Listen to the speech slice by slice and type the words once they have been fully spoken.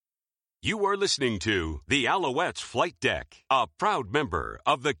You are listening to the Alouettes Flight Deck, a proud member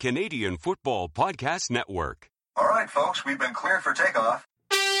of the Canadian Football Podcast Network. All right, folks, we've been cleared for takeoff.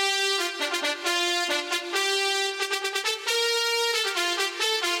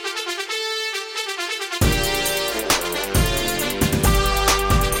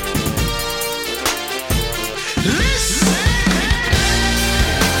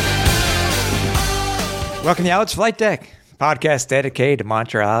 Welcome to the Alouettes Flight Deck, podcast dedicated to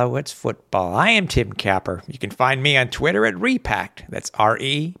Montreal Alouettes football. I am Tim Capper. You can find me on Twitter at Repact. That's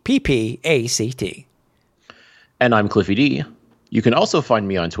REPPACT. And I'm Cliffy D. You can also find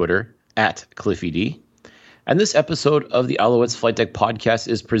me on Twitter at Cliffy D. And this episode of the Alouettes Flight Deck podcast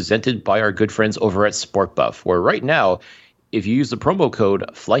is presented by our good friends over at SportBuff, where right now, if you use the promo code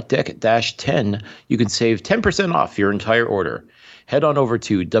FlightDeck-10, you can save 10% off your entire order. Head on over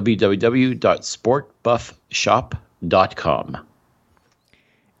to www.sportbuffshop.com.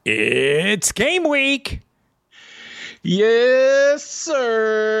 It's game week. Yes,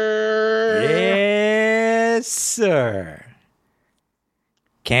 sir. Yes, sir.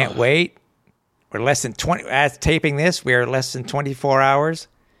 Can't wait. We're less than 20, as taping this, we are less than 24 hours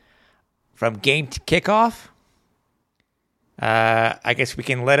from game to kickoff. I guess we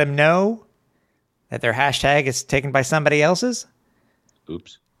can let them know that their hashtag is taken by somebody else's.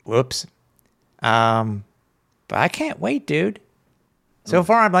 Oops. Whoops. But I can't wait, dude. So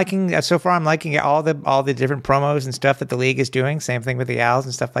far I'm liking all the different promos and stuff that the league is doing. Same thing with the Owls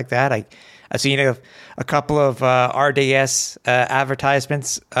and stuff like that. I seen a couple of RDS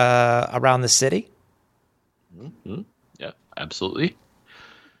advertisements around the city. Mm-hmm. Yeah, absolutely.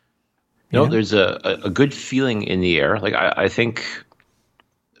 No, there's a good feeling in the air. Like I think,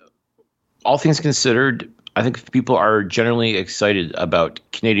 all things considered, I think people are generally excited about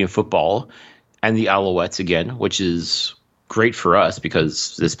Canadian football and the Alouettes again, which is great for us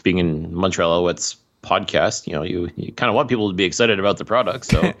because this being in Montreal Alouettes podcast, you kind of want people to be excited about the product.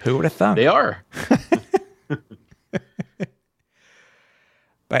 So who would have thought? They are.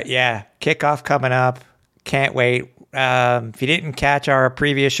 But yeah, kickoff coming up. Can't wait. If you didn't catch our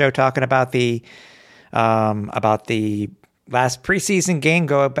previous show talking about the last preseason game,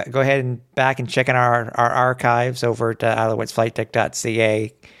 go ahead and back and check in our archives over at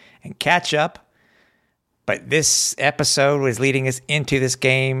alouettesflightdeck.ca and catch up. But this episode was leading us into this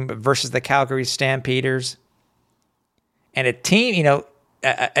game versus the Calgary Stampeders, and a team,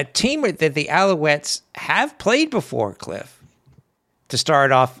 a team that the Alouettes have played before, Cliff, to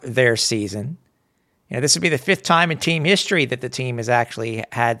start off their season. This would be the fifth time in team history that the team has actually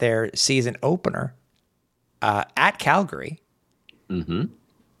had their season opener at Calgary. Mm-hmm.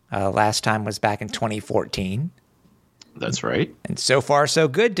 Last time was back in 2014. That's right. And so far, so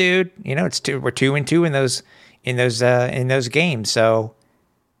good, dude. We're 2-2 in those games. So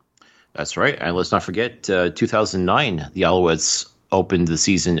that's right. And let's not forget, 2009, the Alouettes opened the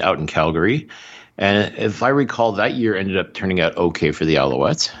season out in Calgary. And if I recall, that year ended up turning out okay for the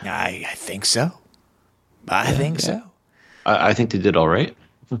Alouettes. I think so. I think so. I think they did all right.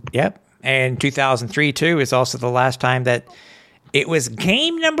 Yep. And 2003, too, is also the last time that it was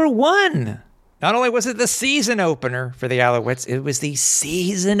game number one. Not only was it the season opener for the Alouettes, it was the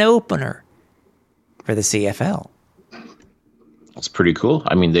season opener for the CFL. That's pretty cool.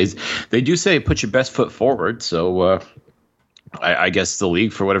 I mean, they do say put your best foot forward. So I guess the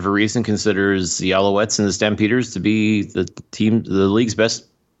league, for whatever reason, considers the Alouettes and the Stampeders to be the league's best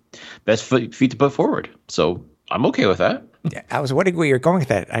feet to put forward. So I'm okay with that. Yeah, I was wondering where you're going with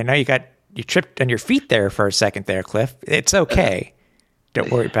that. I know you tripped on your feet there for a second there, Cliff. It's okay. Don't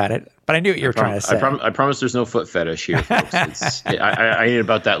worry about it. But I knew what you were trying to say. I promise there's no foot fetish here, folks. I ain't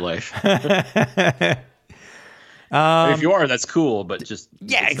about that life. If you are, that's cool, but just...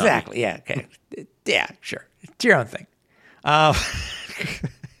 Yeah, exactly. Yeah, okay. Yeah, sure. It's your own thing.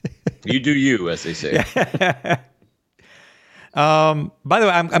 You do you, as they say. By the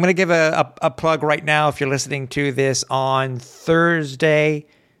way, I'm going to give a plug right now. If you're listening to this on Thursday,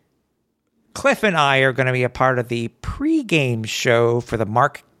 Cliff and I are going to be a part of the pregame show for the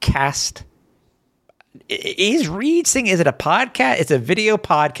Mark Cast. Is Reed saying, is it a podcast? It's a video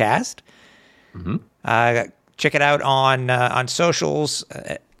podcast. Mm-hmm. Check it out on socials.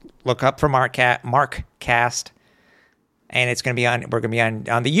 Look up for Mark Cast, and it's going to be on. We're going to be on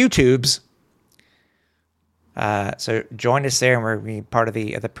the YouTubes. So join us there, and we're going to be part of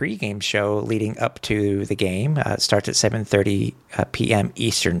the pregame show leading up to the game. It starts at 7:30 p.m.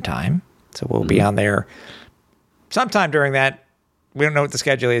 Eastern time. So we'll be on there sometime during that. We don't know what the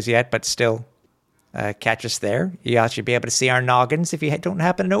schedule is yet, but still catch us there. You should be able to see our noggins if you don't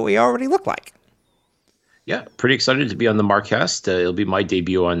happen to know what we already look like. Yeah, pretty excited to be on the Marcast. It'll be my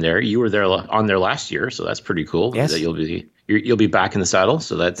debut on there. You were there on there last year, so that's pretty cool. Yes. That you'll be back in the saddle,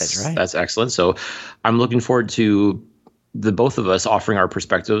 so that's right. That's excellent. So I'm looking forward to the both of us offering our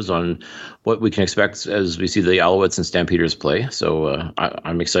perspectives on what we can expect as we see the Alouettes and Stampeders play. So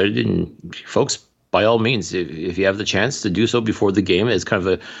I'm excited, and folks, by all means, if you have the chance to do so before the game, as kind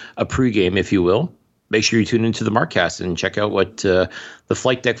of a pregame, if you will, make sure you tune into the Marcast and check out what the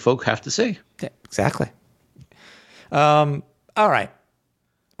Flight Deck folk have to say. Yeah, exactly. All right.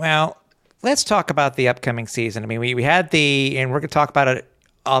 Well, let's talk about the upcoming season. I mean, we had and we're going to talk about it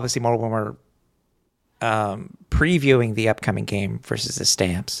obviously more when we're previewing the upcoming game versus the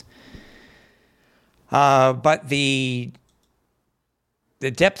Stamps. But the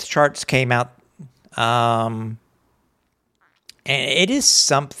depth charts came out, and it is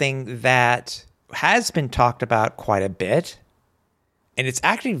something that has been talked about quite a bit, and it's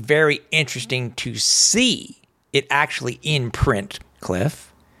actually very interesting to see it actually in print,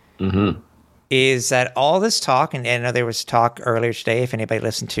 Cliff. Mm-hmm. Is that all this talk, and I know there was talk earlier today, if anybody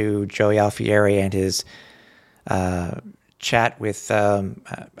listened to Joey Alfieri and his chat with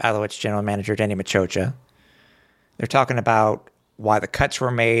Alouettes general manager Danny Machocha, they're talking about why the cuts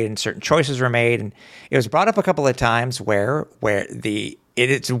were made and certain choices were made, and it was brought up a couple of times where it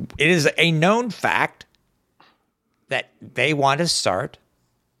is a known fact that they want to start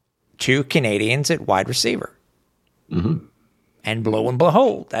 2 Canadians at wide receiver. Mm-hmm. And lo and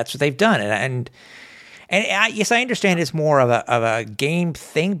behold, that's what they've done. And yes, I understand it's more of a game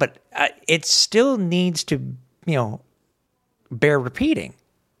thing, but it still needs to, bear repeating.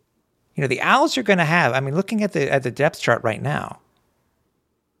 The Owls are going to have, looking at the depth chart right now,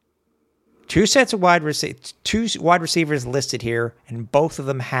 2 sets of two wide receivers listed here, and both of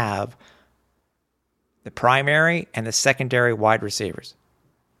them have the primary and the secondary wide receivers.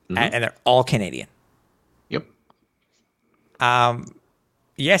 Mm-hmm. And they're all Canadian. Yep.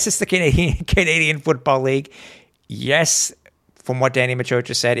 Yes, it's the Canadian Football League. Yes, from what Danny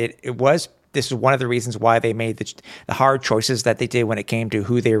Machocha said, this is one of the reasons why they made the hard choices that they did when it came to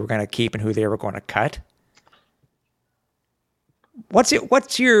who they were going to keep and who they were going to cut. What's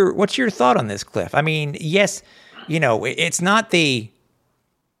your thought on this, Cliff? Yes, it's not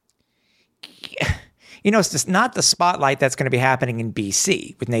it's not the spotlight that's going to be happening in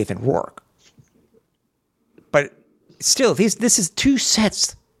BC with Nathan Rourke. But still, this is 2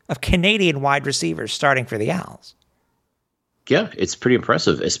 sets of Canadian wide receivers starting for the Owls. Yeah, it's pretty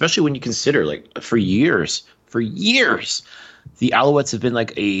impressive, especially when you consider, for years, the Alouettes have been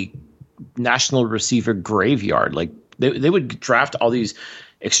like a national receiver graveyard. They would draft all these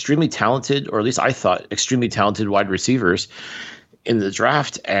extremely talented, or at least I thought extremely talented wide receivers in the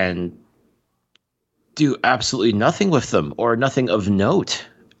draft and do absolutely nothing with them or nothing of note.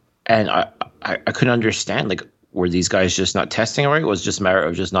 And I couldn't understand, were these guys just not testing right? Was it just a matter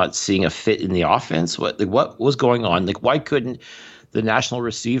of just not seeing a fit in the offense? What was going on? Why couldn't the national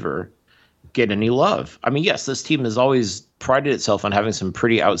receiver get any love? Yes, this team has always prided itself on having some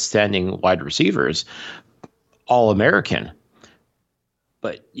pretty outstanding wide receivers, all American.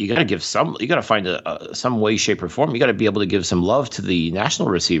 But you got to give you got to find some way, shape, or form. You got to be able to give some love to the national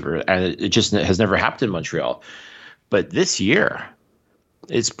receiver, and it just has never happened in Montreal. But this year,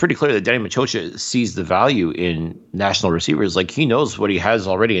 it's pretty clear that Danny Machocha sees the value in national receivers. He knows what he has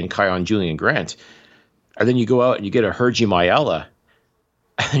already in Kion Julian Grant. And then you go out and you get a Hergy Mayala.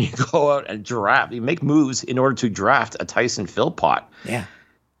 And you go out and draft. You make moves in order to draft a Tyson Philpott. Yeah.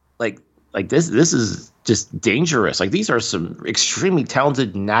 This is just dangerous. These are some extremely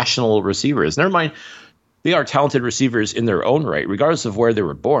talented national receivers. Never mind, they are talented receivers in their own right, regardless of where they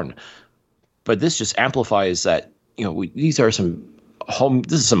were born. But this just amplifies that, these are some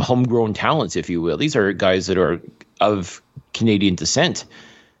homegrown talents, if you will. These are guys that are of Canadian descent,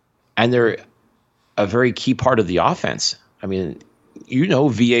 and they're a very key part of the offense. VA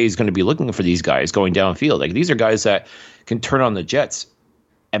is going to be looking for these guys going downfield. These are guys that can turn on the jets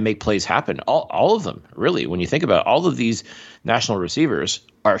and make plays happen. All of them, really. When you think about it, all of these national receivers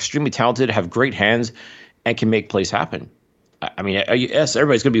are extremely talented, have great hands, and can make plays happen. Yes,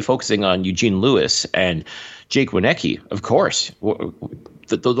 everybody's going to be focusing on Eugene Lewis and Jake Wienecke, of course.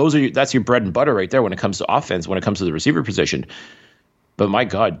 That's your bread and butter right there when it comes to offense, when it comes to the receiver position. But my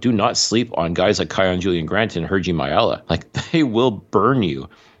God, do not sleep on guys like Kion Julian Grant and Hergy Mayala. They will burn you.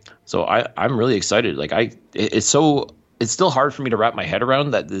 So I'm really excited. It's still hard for me to wrap my head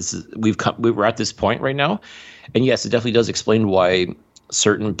around that we're at this point right now. And yes, it definitely does explain why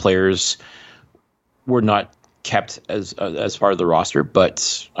certain players were not kept as part of the roster.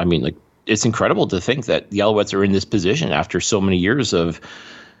 But it's incredible to think that the Alouettes are in this position after so many years of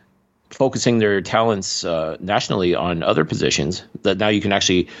focusing their talents nationally on other positions, that now you can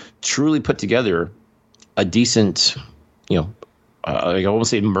actually truly put together a decent, I won't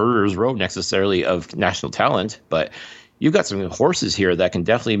say murderer's row necessarily of national talent, but you've got some horses here that can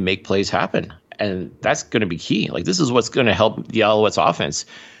definitely make plays happen. And that's going to be key. Like, this is what's going to help the Alouettes offense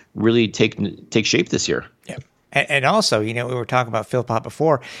really take shape this year. Yeah. And also, we were talking about Philpott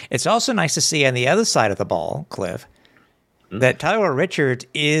before. It's also nice to see on the other side of the ball, Cliff, that Tyler Richards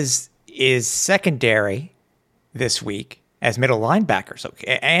is secondary this week as middle linebackers.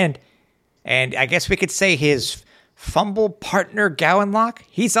 Okay. And I guess we could say his fumble partner, Gowanlock,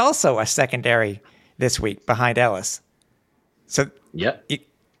 he's also a secondary this week behind Ellis. So, yeah.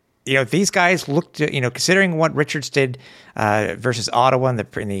 These guys looked, considering what Richards did versus Ottawa in the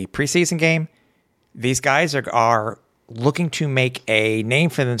preseason game, these guys are looking to make a name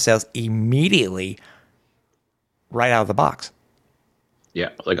for themselves immediately right out of the box. Yeah,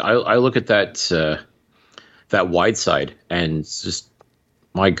 like I look at that wide side, and it's just,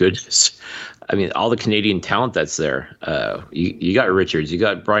 my goodness. I mean, all the Canadian talent that's there. You got Richards, you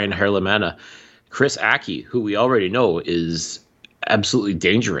got Brian Herlemana, Chris Aki, who we already know is absolutely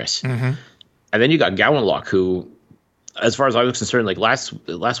dangerous. Mm-hmm. And then you got Gowanlock, who, as far as I was concerned, like last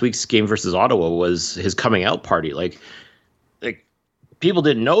week's game versus Ottawa was his coming out party. Like people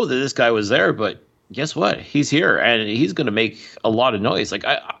didn't know that this guy was there, but guess what? He's here, and he's going to make a lot of noise. Like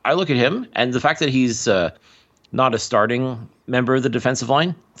I look at him, and the fact that he's not a starting member of the defensive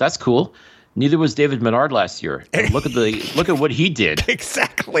line, that's cool. Neither was David Menard last year. And look at what he did.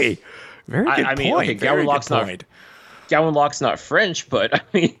 Exactly. Very good point. I mean, okay, Gowanlock's not French, but I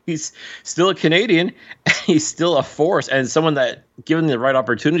mean, he's still a Canadian. He's still a force, and someone that, given the right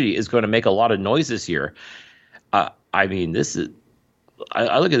opportunity, is going to make a lot of noise this year. I mean, this is.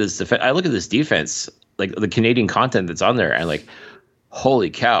 I look at this. I look at this defense, like the Canadian content that's on there, and like, holy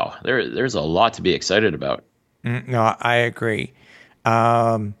cow, there's a lot to be excited about. No, I agree.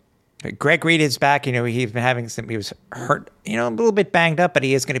 Greg Reed is back. He's been having he was hurt, a little bit banged up, but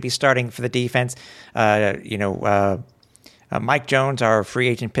he is going to be starting for the defense. Mike Jones, our free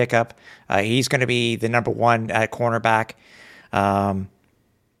agent pickup, he's going to be the number one at cornerback. And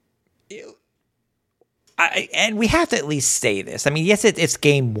we have to at least say this. I mean, yes, it's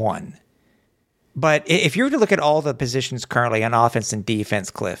game one, but if you were to look at all the positions currently on offense and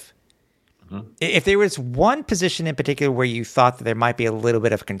defense, Cliff, if there was one position in particular where you thought that there might be a little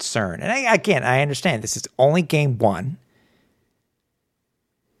bit of concern, and I understand this is only game one,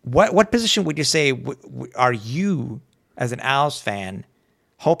 what position would you say are you, as an Owls fan,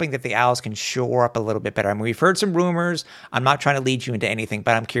 hoping that the Owls can shore up a little bit better? I mean, we've heard some rumors. I'm not trying to lead you into anything,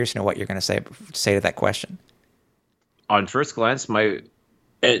 but I'm curious to know what you're going to say to that question. On first glance,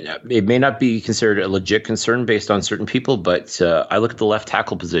 it may not be considered a legit concern based on certain people, but I look at the left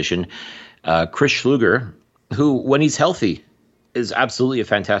tackle position. Chris Schluger, who, when he's healthy, is absolutely a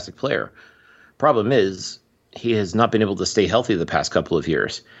fantastic player. Problem is, he has not been able to stay healthy the past couple of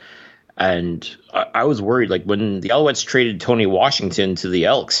years. And I was worried, like when the Alouettes traded Tony Washington to the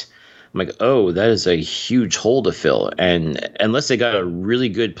Elks, I'm like, oh, that is a huge hole to fill. And unless they got a really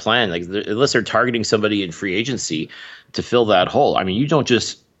good plan, like unless they're targeting somebody in free agency to fill that hole, I mean, you don't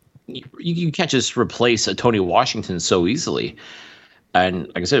just you can't just replace a Tony Washington so easily. And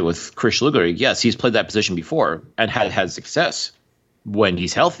like I said, with Chris Schluger, yes, he's played that position before and had success when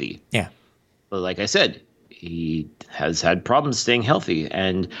he's healthy. Yeah. But like I said, he has had problems staying healthy.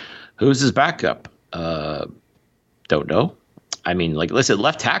 And who's his backup? Don't know. I mean, like, listen,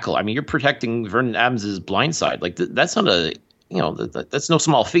 left tackle. I mean, you're protecting Vernon Adams' blind side. Like, that's not that's no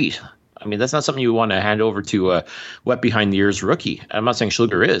small feat. I mean, that's not something you want to hand over to a wet behind the ears rookie. I'm not saying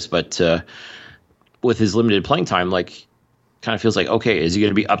Schluger is, but with his limited playing time, like, kind of feels like, okay, is he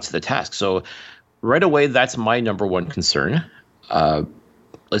going to be up to the task? So right away, that's my number one concern.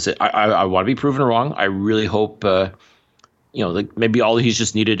 Listen, I want to be proven wrong. I really hope, like maybe all he's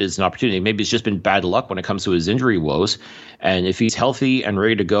just needed is an opportunity. Maybe it's just been bad luck when it comes to his injury woes. And if he's healthy and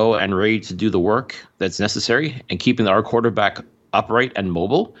ready to go and ready to do the work that's necessary and keeping our quarterback upright and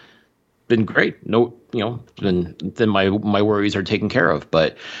mobile, then great. No, then my worries are taken care of.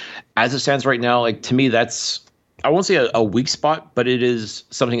 But as it stands right now, like, to me, that's, I won't say a weak spot, but it is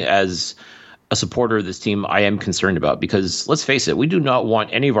something as a supporter of this team I am concerned about, because let's face it, we do not want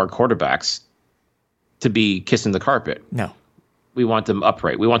any of our quarterbacks to be kissing the carpet. No. We want them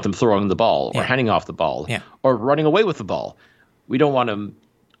upright. We want them throwing the ball or handing off the ball or running away with the ball. We don't want them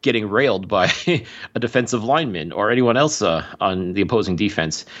getting railed by a defensive lineman or anyone else on the opposing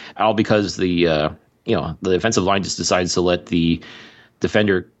defense, all because the defensive line just decides to let the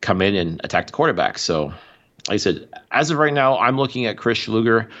defender come in and attack the quarterback. So like I said, as of right now, I'm looking at Chris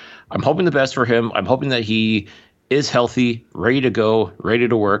Schluger. I'm hoping the best for him. I'm hoping that he is healthy, ready to go, ready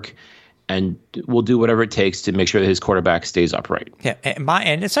to work, and will do whatever it takes to make sure that his quarterback stays upright. Yeah,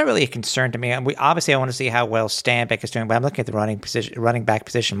 and it's not really a concern to me. I want to see how well Stanback is doing, but I'm looking at the running back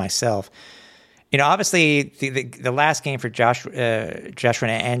position myself. Obviously the last game for Joshua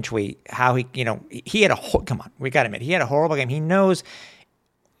Antwi, how he had we got to admit, he had a horrible game. He knows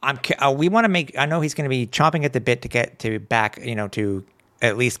we want to make. I know he's going to be chomping at the bit to get to back, to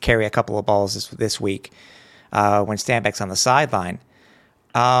at least carry a couple of balls this week when Stanback's on the sideline.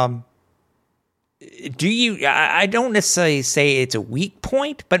 I don't necessarily say it's a weak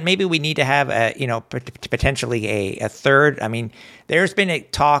point, but maybe we need to have potentially a third. I mean, there's been a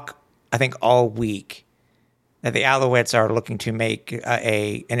talk, I think, all week that the Alouettes are looking to make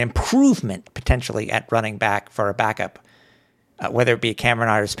an improvement potentially at running back for a backup, whether it be Cameron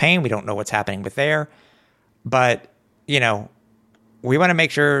Ayers-Payne. We don't know what's happening with there, but we want to make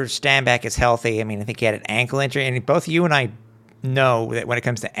sure Stanback is healthy. I mean, I think he had an ankle injury, and both you and I know that when it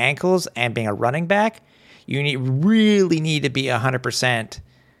comes to ankles and being a running back, you really need to be 100%.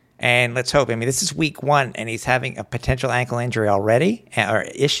 And let's hope. I mean, this is week 1, and he's having a potential ankle injury already or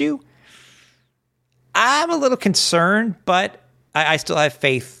issue. I'm a little concerned, but I still have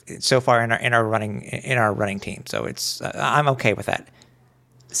faith so far in our running team. So I'm okay with that.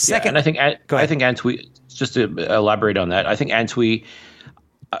 Second, and I think Antwi, just to elaborate on that, I think Antwi,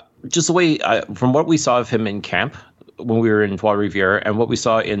 just the way from what we saw of him in camp when we were in Trois Rivières and what we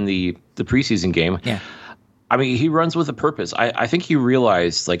saw in the preseason game. Yeah. I mean, he runs with a purpose. I think he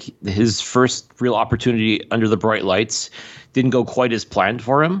realized like his first real opportunity under the bright lights didn't go quite as planned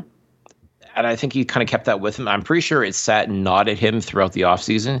for him. And I think he kind of kept that with him. I'm pretty sure it sat and gnawed at him throughout the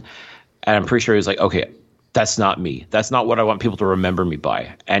offseason. And I'm pretty sure he was like, okay, that's not me. That's not what I want people to remember me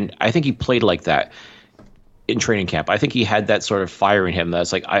by. And I think he played like that in training camp. I think he had that sort of fire in him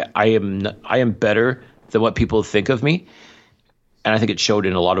that's like, I am better than what people think of me. And I think it showed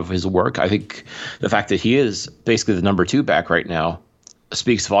in a lot of his work. I think the fact that he is basically the number 2 back right now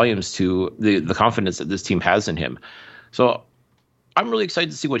speaks volumes to the confidence that this team has in him. So I'm really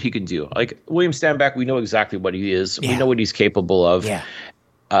excited to see what he can do. Like William Stanback, we know exactly what he is. Yeah. We know what he's capable of. Yeah.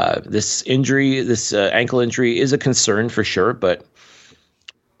 This injury, this ankle injury is a concern for sure. But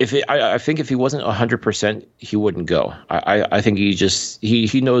I think if he wasn't 100%, he wouldn't go. I think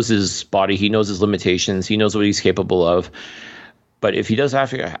he knows his body. He knows his limitations. He knows what he's capable of. But if he does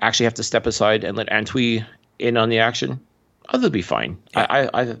actually have to step aside and let Antwi in on the action, they'll be fine. Yeah.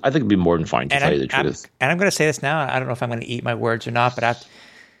 I think it'd be more than fine, to tell you the truth. And I'm going to say this now. I don't know if I'm going to eat my words or not, but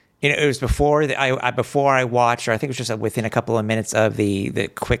it was before I watched, or I think it was just within a couple of minutes of the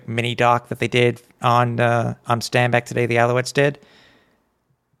quick mini doc that they did on Stanback today. The Alouettes did,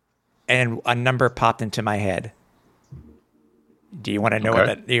 and a number popped into my head. Do you want to know what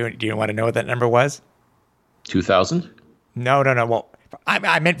that? Do you want to know what that number was? 2,000. No. Well,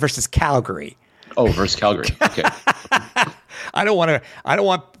 I meant versus Calgary. Oh, versus Calgary. Okay. I don't want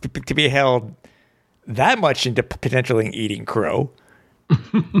to be held that much into potentially eating crow.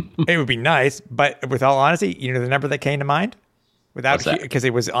 It would be nice, but with all honesty, the number that came to mind, because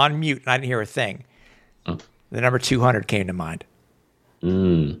it was on mute and I didn't hear a thing. Oh. The number 200 came to mind.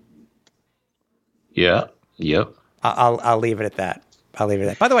 Yeah. Yep. I'll leave it at that.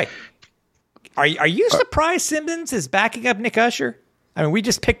 By the way, are you surprised Simmons is backing up Nick Usher? I mean, we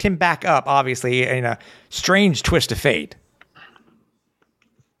just picked him back up, obviously, in a strange twist of fate.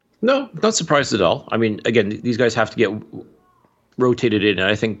 No, not surprised at all. I mean, again, these guys have to get rotated in, and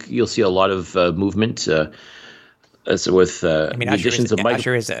I think you'll see a lot of movement as with the additions of Mike.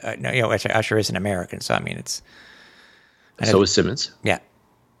 Usher is Usher is an American, so I mean, it's. So is Simmons. Yeah.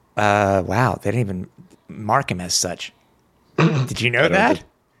 Wow, they didn't even mark him as such. Did you know that?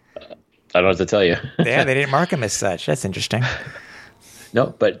 I don't know what to tell you. Yeah, they didn't mark him as such. That's interesting. No,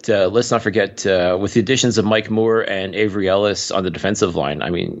 but let's not forget, with the additions of Mike Moore and Avery Ellis on the defensive line, I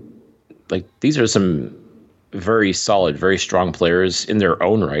mean, like these are some very solid, very strong players in their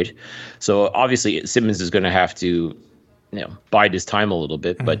own right. So obviously Simmons is going to have to, bide his time a little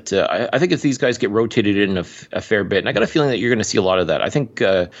bit. Mm-hmm. But I think if these guys get rotated in a fair bit, and I got a feeling that you're going to see a lot of that. I think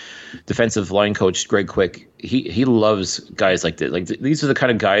defensive line coach Greg Quick, he loves guys like this. Like these are the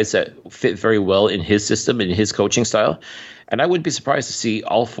kind of guys that fit very well in his system and his coaching style. And I wouldn't be surprised to see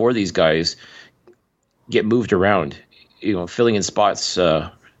all 4 of these guys get moved around, filling in spots. I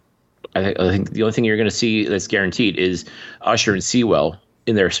think the only thing you're going to see that's guaranteed is Usher and Sewell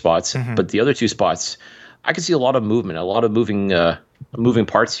in their spots. Mm-hmm. But the other 2 spots, I can see a lot of movement, a lot of moving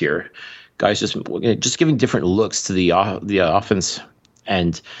parts here. Guys just giving different looks to the offense.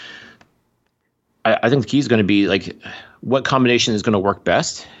 And I think the key is going to be like what combination is going to work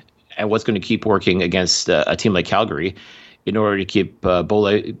best and what's going to keep working against a team like Calgary in order to keep Bo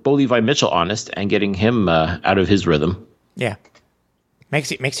Levi Mitchell honest and getting him out of his rhythm. Yeah.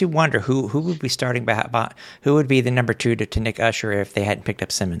 Makes you wonder who would be starting behind, who would be the number 2 to Nick Usher if they hadn't picked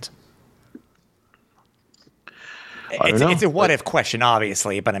up Simmons. It's a what if question,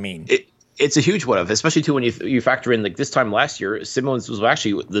 obviously, but I mean, it's a huge what if, especially too when you factor in like this time last year, Simmons was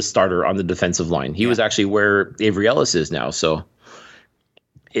actually the starter on the defensive line. He was actually where Avery Ellis is now, so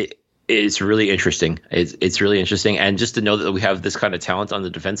it's really interesting. It's really interesting, and just to know that we have this kind of talent on the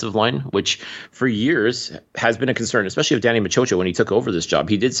defensive line, which for years has been a concern, especially with Danny Machocha when he took over this job.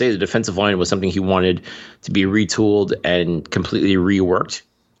 He did say the defensive line was something he wanted to be retooled and completely reworked,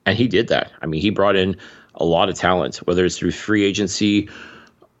 and he did that. I mean, he brought in a lot of talent, whether it's through free agency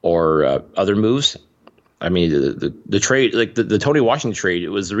or other moves. I mean, the trade, like the Tony Washington trade, it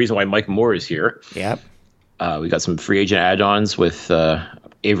was the reason why Mike Moore is here. Yep. We got some free agent add-ons with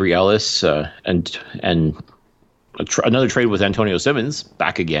Avery Ellis and another trade with Antonio Simmons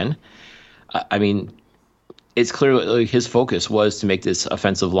back again. I mean, it's clear like, his focus was to make this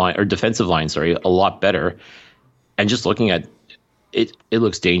defensive line a lot better. And just looking at it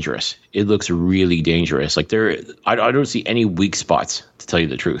looks dangerous. It looks really dangerous. Like I don't see any weak spots, to tell you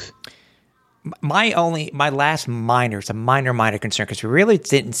the truth. My last minor, it's a minor concern because we really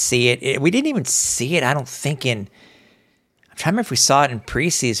didn't see it. We didn't even see it, I don't think, I'm trying to remember if we saw it in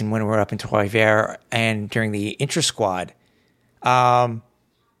preseason when we were up in Trois-Rivières and during the intra-squad.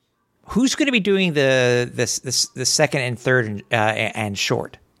 Who's going to be doing the second and third and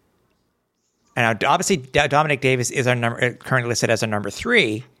short? And obviously, Dominic Davis is currently listed as our number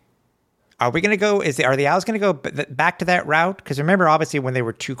 3. Are we going to go? Are the Owls going to go back to that route? Because remember, obviously, when they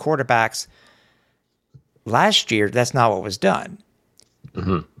were 2 quarterbacks last year, that's not what was done.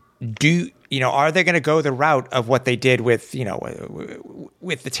 Mm-hmm. Are they going to go the route of what they did with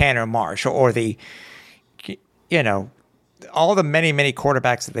the Tanner Marsh or the all the many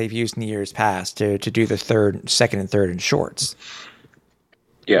quarterbacks that they've used in the years past to do the second and third and shorts?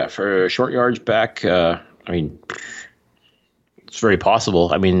 Yeah, for short yardage back, I mean, it's very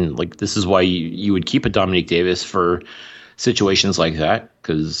possible. I mean, like this is why you would keep a Dominique Davis for situations like that,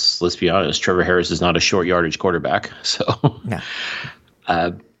 because let's be honest, Trevor Harris is not a short yardage quarterback. So, no.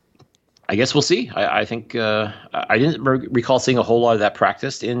 I guess we'll see. I think I didn't recall seeing a whole lot of that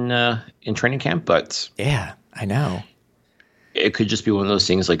practiced in training camp, but yeah, I know it could just be one of those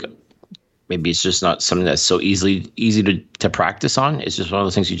things like. Maybe it's just not something that's so easy to practice on. It's just one of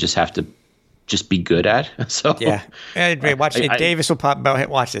those things you just have to just be good at. So yeah, watch Davis will pop.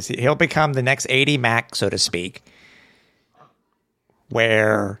 Watch this. He'll become the next 80 Mac, so to speak,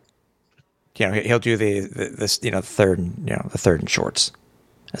 where he'll do the third and shorts.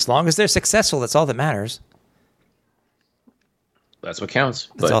 As long as they're successful, that's all that matters. That's what counts.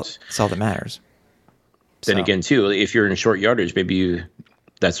 That's all that matters. Then again, too, if you're in short yardage, maybe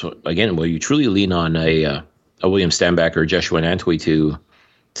that's what you truly lean on a William Stanback or Joshua Antwi to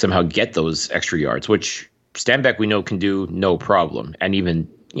somehow get those extra yards, which Stanback we know can do no problem, and even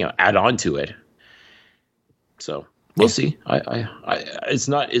add on to it. So we'll see. It's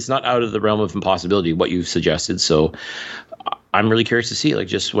not out of the realm of impossibility what you've suggested. So I'm really curious to see, like,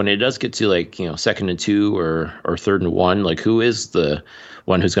 just when it does get to like second and 2 or third and 1, like who is the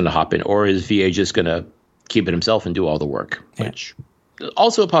one who's going to hop in, or is VA just going to keep it himself and do all the work, which.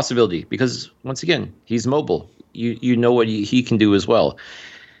 Also a possibility because once again, he's mobile. You know what he can do as well.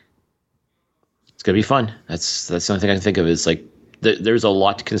 It's gonna be fun. That's the only thing I can think of is like there's a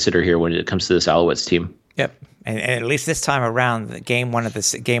lot to consider here when it comes to this Alouettes team. Yep, and at least this time around, the game one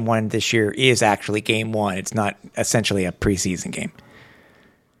this year is actually game 1. It's not essentially a preseason game.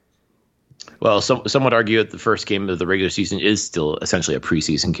 Well, some would argue that the first game of the regular season is still essentially a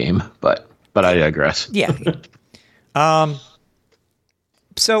preseason game, but I digress. Yeah.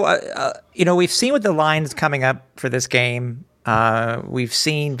 So, we've seen what the line's coming up for this game. We've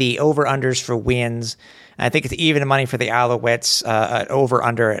seen the over-unders for wins. I think it's even money for the Alouettes,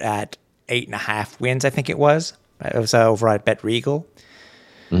 over-under at 8.5 wins, I think it was. It was over at Bet Regal.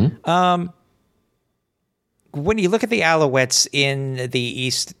 Mm-hmm. When you look at the Alouettes in the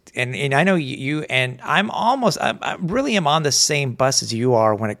East, and I know you and I really am on the same bus as you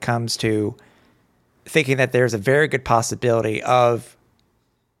are when it comes to thinking that there's a very good possibility of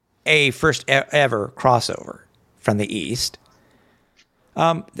a first ever crossover from the East.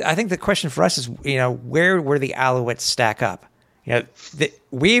 I think the question for us is, where the Alouettes stack up?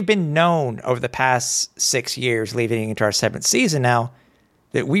 We've been known over the past 6 years, leading into our 7th season now,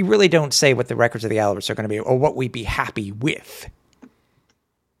 that we really don't say what the records of the Alouettes are going to be or what we'd be happy with.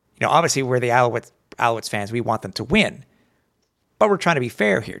 obviously we're the Alouettes fans. We want them to win, but we're trying to be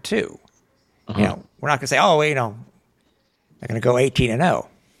fair here too. We're not going to say, they're going to go 18-0.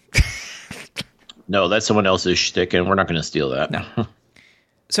 No, that's someone else's shtick, and we're not going to steal that. No.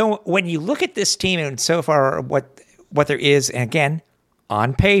 So when you look at this team and so far what there is, and again,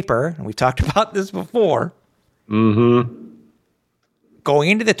 on paper, and we've talked about this before, going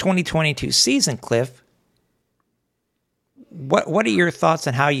into the 2022 season, Cliff, what are your thoughts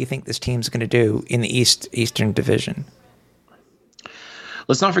on how you think this team's going to do in the Eastern Division?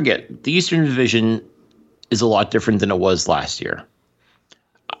 Let's not forget, the Eastern Division is a lot different than it was last year.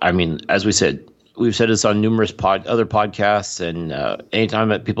 I mean, as we said, we've said this on numerous other podcasts, and anytime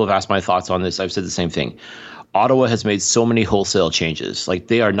that people have asked my thoughts on this, I've said the same thing. Ottawa has made so many wholesale changes. Like,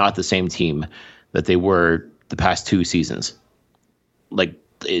 they are not the same team that they were the past 2 seasons. Like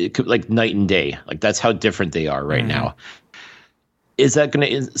night and day. Like, that's how different they are right now. Is that going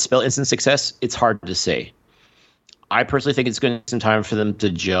to spell instant success? It's hard to say. I personally think it's going to take some time for them to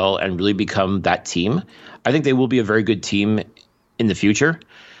gel and really become that team. I think they will be a very good team in the future.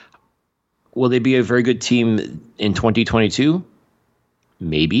 Will they be a very good team in 2022?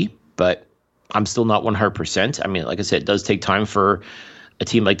 Maybe, but I'm still not 100%. I mean, like I said, it does take time for a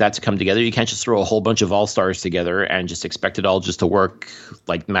team like that to come together. You can't just throw a whole bunch of all-stars together and just expect it all just to work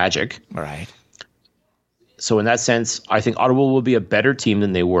like magic. Right. So in that sense, I think Ottawa will be a better team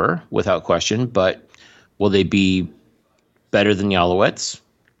than they were, without question. But will they be better than the Alouettes?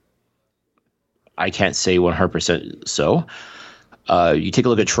 I can't say 100% so. You take a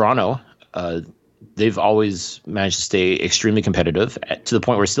look at Toronto. They've always managed to stay extremely competitive to the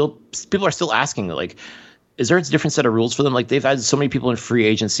point where people are still asking, like, is there a different set of rules for them? Like, they've had so many people in free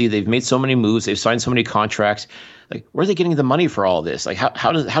agency. They've made so many moves. They've signed so many contracts. Like, where are they getting the money for all this? Like,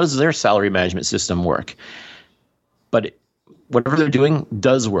 how does their salary management system work? But whatever they're doing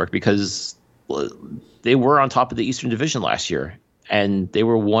does work, because they were on top of the Eastern Division last year, and they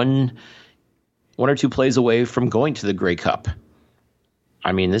were one or two plays away from going to the Grey Cup.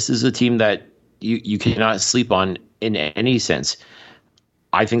 I mean, this is a team that you cannot sleep on in any sense.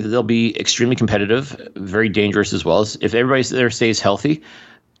 I think that they'll be extremely competitive, very dangerous as well. If everybody there stays healthy,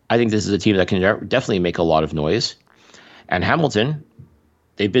 I think this is a team that can definitely make a lot of noise. And Hamilton,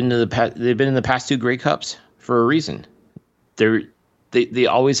 they've been in the past 2 Grey Cups for a reason. They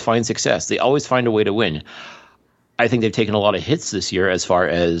always find success. They always find a way to win. I think they've taken a lot of hits this year as far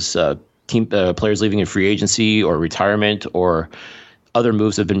as team players leaving in free agency or retirement, or other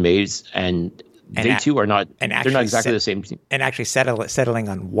moves have been made, and they too are not. They're not exactly the same team. And actually settling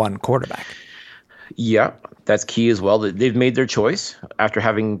on one quarterback. Yeah, that's key as well. They've made their choice after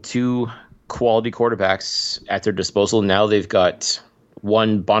having 2 quality quarterbacks at their disposal. Now they've got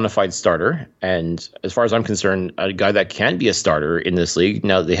one bona fide starter, and as far as I'm concerned, a guy that can be a starter in this league.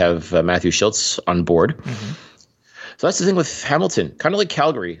 Now that they have Matthew Schultz on board. So that's the thing with Hamilton, kind of like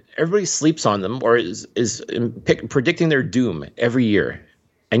Calgary. Everybody sleeps on them, or is predicting their doom every year,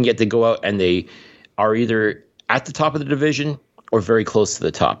 and yet they go out and they are either at the top of the division or very close to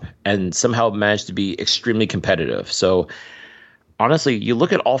the top, and somehow manage to be extremely competitive. So honestly, you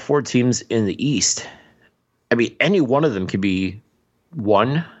look at all 4 teams in the East. I mean, any one of them could be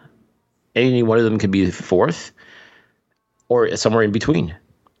 1, any one of them could be 4th, or somewhere in between.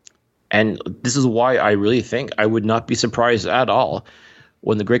 And this is why I really think I would not be surprised at all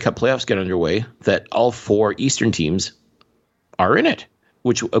when the Grey Cup playoffs get underway that all 4 Eastern teams are in it,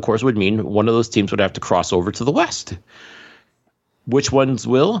 which of course would mean one of those teams would have to cross over to the West. Which ones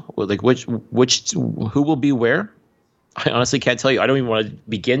will? Like who will be where? I honestly can't tell you. I don't even want to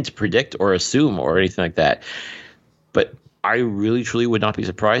begin to predict or assume or anything like that. But I really, truly would not be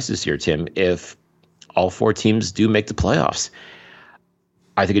surprised this year, Tim, if all 4 teams do make the playoffs.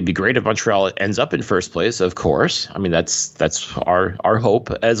 I think it'd be great if Montreal ends up in first place, of course. I mean, that's our hope,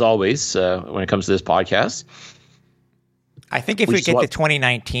 as always, when it comes to this podcast. I think if we get the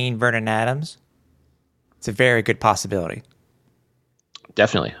 2019 Vernon Adams, it's a very good possibility.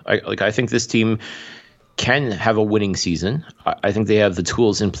 Definitely. I think this team can have a winning season. I think they have the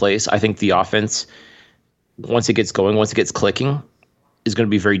tools in place. I think the offense, once it gets going, once it gets clicking, is going to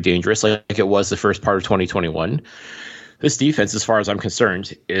be very dangerous, like it was the first part of 2021. This defense, as far as I'm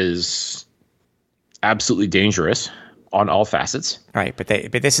concerned, is absolutely dangerous on all facets. Right, but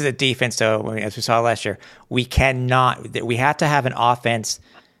this is a defense, though, as we saw last year. We have to have an offense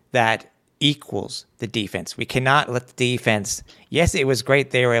that equals the defense. We cannot let the defense. Yes, it was great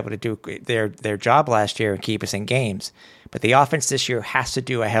they were able to do their job last year and keep us in games, but the offense this year has to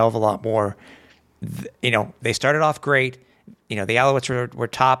do a hell of a lot more. They started off great. The Alouettes were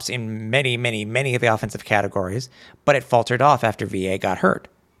tops in many, many, many of the offensive categories, but it faltered off after VA got hurt.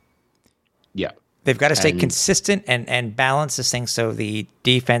 Yeah. They've got to stay consistent and balance this thing so the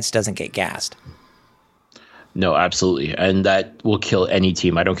defense doesn't get gassed. No, absolutely. And that will kill any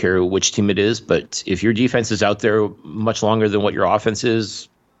team. I don't care which team it is, but if your defense is out there much longer than what your offense is,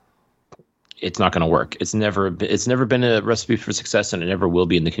 it's not going to work. It's never been a recipe for success, and it never will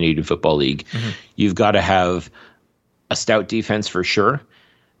be in the Canadian Football League. Mm-hmm. You've got to have a stout defense for sure,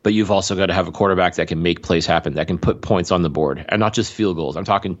 but you've also got to have a quarterback that can make plays happen, that can put points on the board, and not just field goals. I'm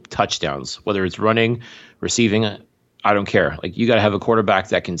talking touchdowns, whether it's running, receiving, I don't care. Like, you got to have a quarterback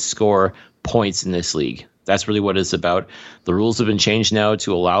that can score points in this league. That's really what it's about. The rules have been changed now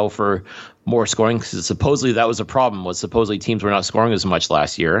to allow for more scoring, because supposedly that was a problem. Supposedly teams were not scoring as much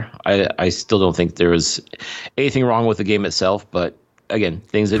last year. I still don't think there was anything wrong with the game itself, but again,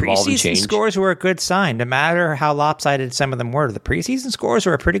 things evolve and change. Preseason scores were a good sign, no matter how lopsided some of them were. The preseason scores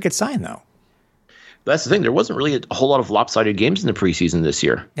were a pretty good sign, though. That's the thing. There wasn't really a whole lot of lopsided games in the preseason this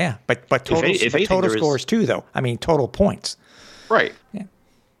year. Yeah, but total scores too, though. I mean, total points. Right. Yeah.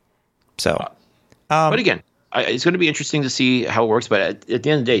 So... but again, it's going to be interesting to see how it works. But at the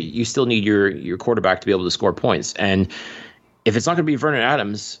end of the day, you still need your quarterback to be able to score points. And if it's not going to be Vernon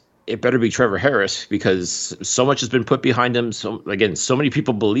Adams, it better be Trevor Harris, because so much has been put behind him. So again, so many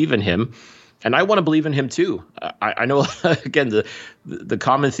people believe in him, and I want to believe in him too. I know again the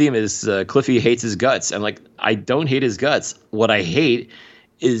common theme is Cliffy hates his guts, and like, I don't hate his guts. What I hate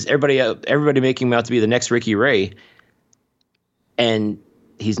is everybody making him out to be the next Ricky Ray, and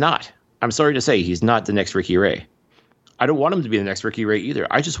he's not. I'm sorry to say, he's not the next Ricky Ray. I don't want him to be the next Ricky Ray either.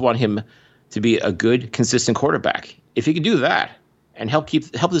 I just want him to be a good, consistent quarterback. If he can do that and help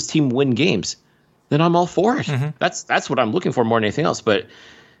this team win games, then I'm all for it. Mm-hmm. That's what I'm looking for more than anything else. But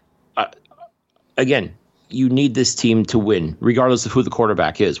again, you need this team to win, regardless of who the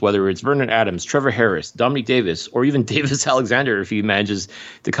quarterback is, whether it's Vernon Adams, Trevor Harris, Dominique Davis, or even Davis Alexander, if he manages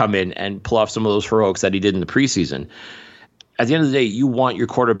to come in and pull off some of those heroics that he did in the preseason. At the end of the day, you want your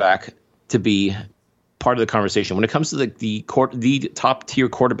quarterback to be part of the conversation when it comes to the top tier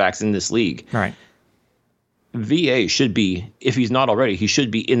quarterbacks in this league. Right. VA should be, if he's not already, he should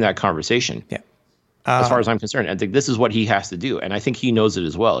be in that conversation. Yeah. As far as I'm concerned, I think this is what he has to do, and I think he knows it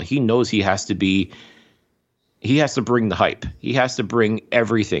as well. He knows he has to bring the hype. He has to bring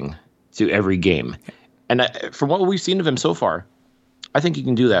everything to every game. And from what we've seen of him so far, I think he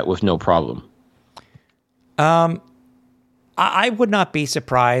can do that with no problem. I would not be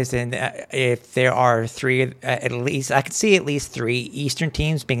surprised if there are three, at least. I could see at least three Eastern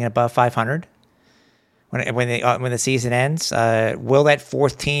teams being above 500 when the season ends. Will that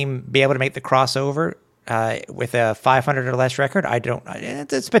fourth team be able to make the crossover with a 500 or less record? I don't.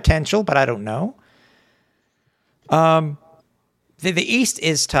 It's potential, but I don't know. The East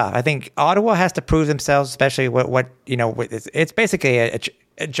is tough. I think Ottawa has to prove themselves, especially what it's basically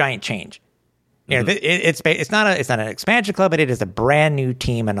a giant change. You know, it's not an expansion club, but it is a brand new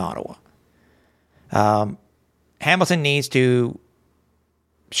team in Ottawa. Hamilton needs to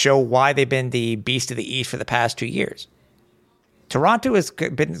show why they've been the beast of the East for the past 2 years. Toronto has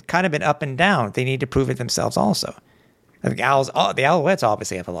been up and down. They need to prove it themselves also. I think the Alouettes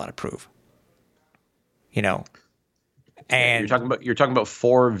obviously have a lot of proof. You know, and you're talking about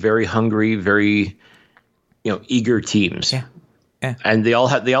four very hungry, very eager teams. Yeah. Yeah. And they all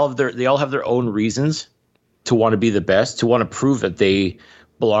have their own reasons to want to be the best, to want to prove that they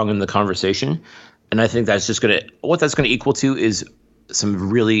belong in the conversation. And I think that's just what that's going to equal to is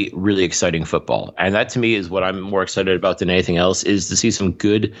some really, really exciting football. And that to me is what I'm more excited about than anything else, is to see some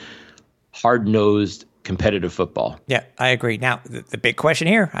good, hard-nosed, competitive football. Yeah, I agree. Now, the big question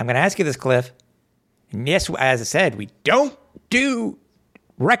here, I'm going to ask you this, Cliff. And yes, as I said, we don't do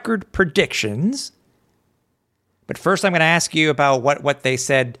record predictions. But first, I'm going to ask you about what they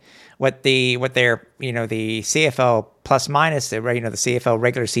said, what their the CFL plus minus the CFL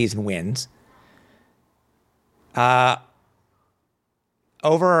regular season wins.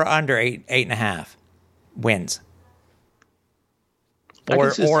 Over or under 8.5 wins,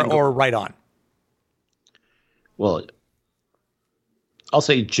 or right on. Well, I'll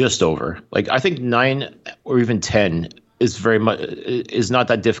say just over. Like, I think 9 or even 10 is not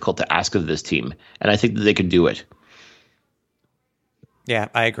that difficult to ask of this team, and I think that they could do it. Yeah,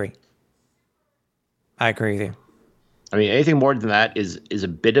 I agree. I agree with you. I mean, anything more than that is a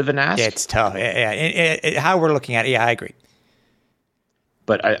bit of an ask. Yeah, it's tough. Yeah. How we're looking at it, yeah, I agree.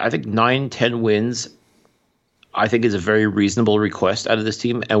 But I think 9-10 wins, I think, is a very reasonable request out of this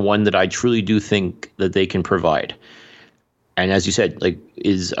team, and one that I truly do think that they can provide. And as you said, like,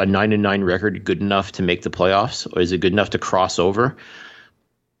 is a 9-9 record good enough to make the playoffs, or is it good enough to cross over?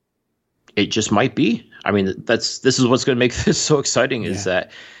 It just might be. I mean, this is what's going to make this so exciting, is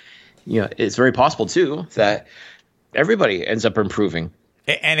that it's very possible too that everybody ends up improving.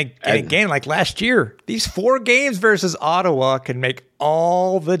 And again, like last year, these 4 games versus Ottawa can make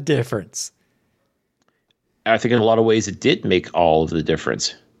all the difference. I think in a lot of ways it did make all of the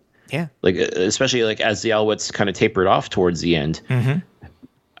difference. Yeah. Like, especially like as the Alouettes kind of tapered off towards the end. Mm-hmm.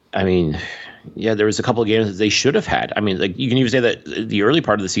 I mean, yeah, there was a couple of games that they should have had. I mean, like you can even say that the early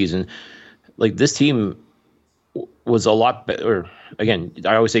part of the season, like this team was a lot better. Again,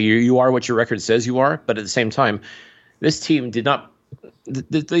 I always say you are what your record says you are, but at the same time, this team did not.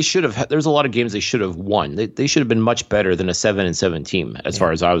 They should have. There's a lot of games they should have won. They should have been much better than a 7-7 team, as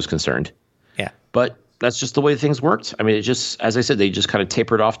far as I was concerned. Yeah, but that's just the way things worked. I mean, it just, as I said, they just kind of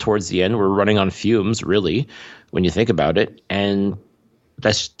tapered off towards the end. We're running on fumes, really, when you think about it, and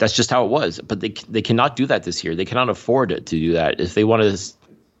that's just how it was. But they cannot do that this year. They cannot afford to do that if they want to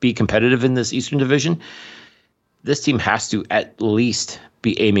be competitive in this Eastern Division. This team has to at least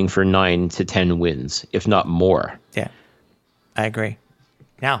be aiming for 9 to 10 wins, if not more. Yeah, I agree.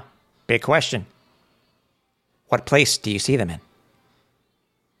 Now, big question. What place do you see them in?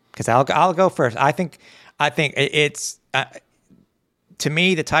 Because I'll go first. I think it's to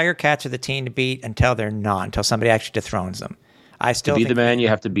me, the Tiger Cats are the team to beat until they're not, until somebody actually dethrones them. I still to be think the man, you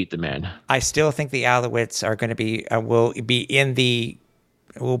have to beat the man. I still think the Alouettes are going to be will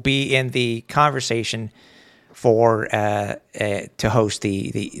be in the conversation for to host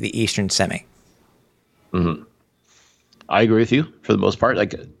the Eastern semi. Mm-hmm. I agree with you for the most part.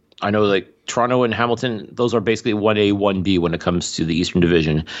 Like I know, like Toronto and Hamilton, those are basically 1A, 1B when it comes to the Eastern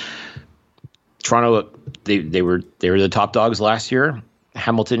Division. Toronto, they were the top dogs last year.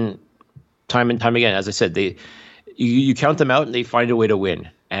 Hamilton, time and time again, as I said, you count them out and they find a way to win,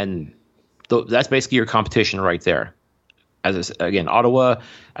 and that's basically your competition right there. Again, Ottawa,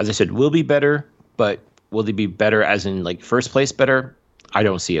 as I said, will be better, but will they be better as in like first place better? I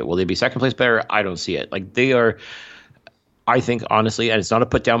don't see it. Will they be second place better? I don't see it. Like they are. I think, honestly, and it's not a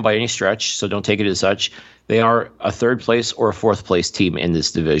put down by any stretch, so don't take it as such, they are a third place or a fourth place team in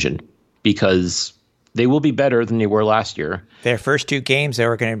this division because they will be better than they were last year. Their first 2 games, they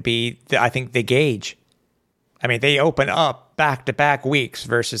were going to be, I think, the gauge. I mean, they open up back-to-back weeks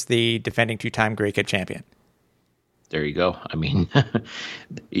versus the defending 2-time Grey Cup champion. There you go. I mean,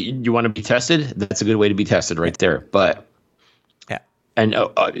 you want to be tested? That's a good way to be tested right there. But and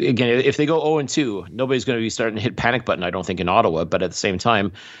again, if they go 0-2, nobody's going to be starting to hit panic button, I don't think, in Ottawa. But at the same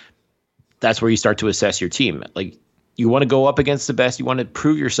time, that's where you start to assess your team. Like, you want to go up against the best. You want to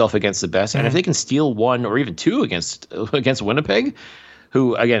prove yourself against the best. Mm-hmm. And if they can steal 1 or even 2 against Winnipeg,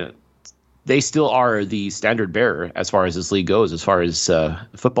 who, again, they still are the standard bearer as far as this league goes, as far as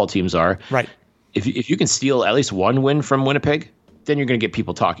football teams are. Right. If you can steal at least 1 win from Winnipeg, then you're going to get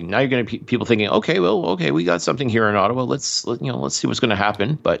people talking. Now you're going to people thinking, okay, we got something here in Ottawa. Let's see what's going to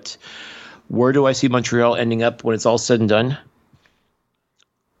happen. But where do I see Montreal ending up when it's all said and done?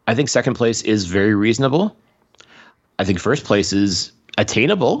 I think second place is very reasonable. I think first place is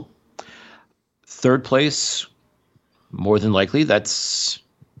attainable. Third place, more than likely. That's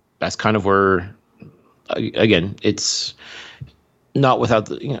kind of where, again, it's not without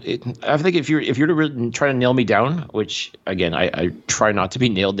the, I think if you're to really try to nail me down, which again I try not to be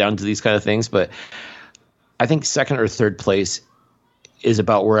nailed down to these kind of things, but I think second or third place is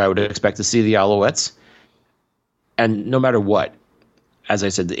about where I would expect to see the Alouettes. And no matter what, as I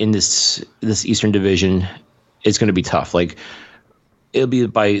said, in this Eastern Division, it's going to be tough. Like it'll be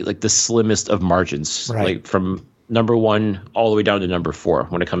by like the slimmest of margins, right? Like from number 1 all the way down to number 4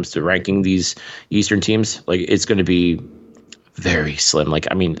 when it comes to ranking these Eastern teams. Like it's going to be very slim. Like,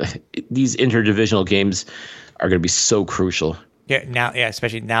 I mean, these interdivisional games are going to be so crucial. Yeah,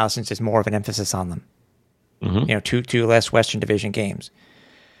 especially now since there's more of an emphasis on them. Mm-hmm. Two less Western Division games.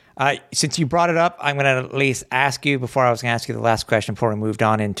 Since you brought it up, I'm going to at least ask you before I was going to ask you the last question before we moved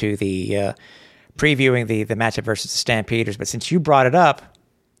on into the previewing the matchup versus the Stampeders. But since you brought it up,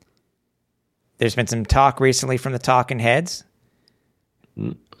 there's been some talk recently from the talking heads.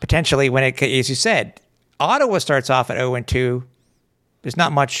 Potentially when it, as you said, Ottawa starts off at 0-2. There's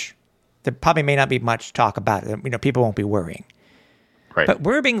not much. There probably may not be much talk about it. People won't be worrying. Right. But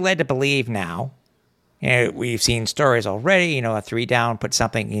we're being led to believe now. We've seen stories already. A 3 down put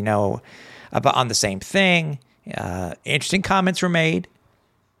something. About on the same thing. Interesting comments were made,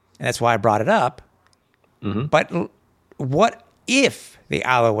 and that's why I brought it up. Mm-hmm. But what if the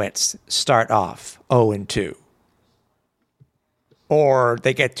Alouettes start off 0-2? Or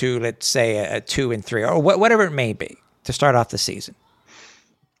they get to, let's say, a 2-3, or whatever it may be, to start off the season.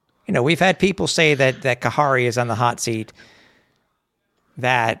 We've had people say that Kahari is on the hot seat.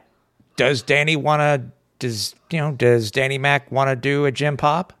 That does Danny Mac want to do a gym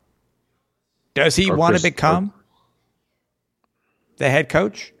pop? Does he Or want to Chris- become the head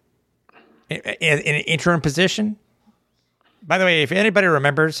coach in an interim position? By the way, if anybody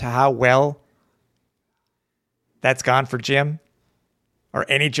remembers how well that's gone for Jim or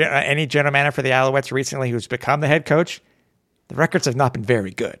any general manager for the Alouettes recently who's become the head coach, the records have not been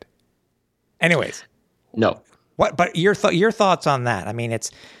very good. Anyways, No. what? But your thoughts on that? I mean,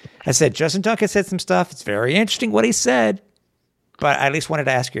 I said Justin Duncan said some stuff. It's very interesting what he said, but I at least wanted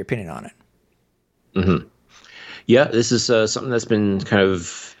to ask your opinion on it. Yeah, this is something that's been kind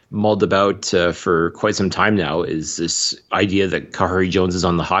of mulled about for quite some time now, is this idea that Kahari Jones is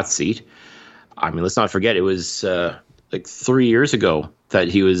on the hot seat. I mean, let's not forget, it was like 3 years ago that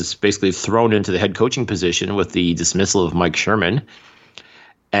he was basically thrown into the head coaching position with the dismissal of Mike Sherman.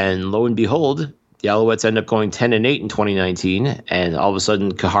 And lo and behold, the Alouettes end up going 10-8 in 2019, and all of a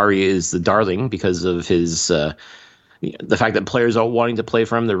sudden Kahari is the darling because of his the fact that players are wanting to play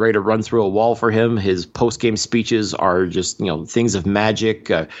for him. They're ready to run through a wall for him. His post-game speeches are just, things of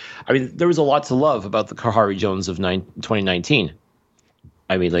magic. I mean, there was a lot to love about the Kahari Jones of 2019.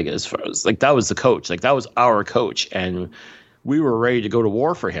 I mean, like, as far as like, that was the coach, like that was our coach, and we were ready to go to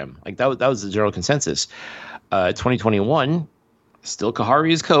war for him. Like that was the general consensus. 2021, still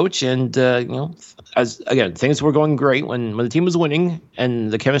Kahari's coach, and as again, things were going great when the team was winning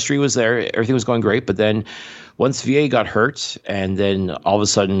and the chemistry was there. Everything was going great, but then once VA got hurt, and then all of a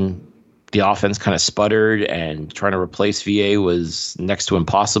sudden the offense kind of sputtered, and trying to replace VA was next to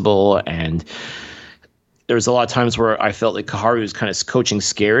impossible. And there was a lot of times where I felt like Kahari was kind of coaching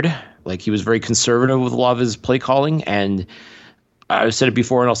scared, like he was very conservative with a lot of his play calling. And I've said it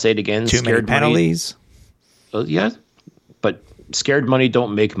before, and I'll say it again: Too many penalties. Yeah, but scared money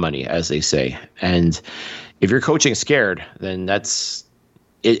don't make money, as they say. And if you're coaching scared, then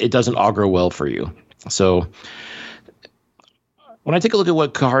it doesn't augur well for you. So when I take a look at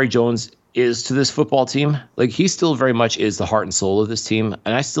what Kahari Jones is to this football team, like, he still very much is the heart and soul of this team,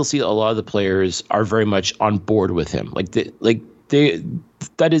 and I still see a lot of the players are very much on board with him.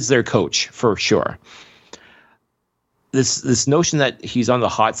 That is their coach for sure. This notion that he's on the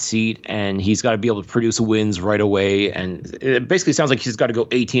hot seat and he's got to be able to produce wins right away, and it basically sounds like he's got to go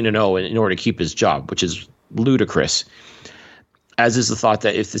 18-0 in order to keep his job, which is ludicrous. As is the thought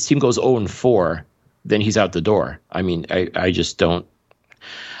that if this team goes 0-4, then he's out the door. I mean, I just don't.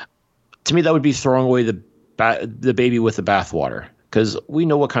 To me, that would be throwing away the baby with the bathwater, because we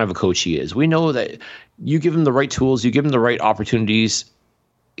know what kind of a coach he is. We know that you give him the right tools, you give him the right opportunities,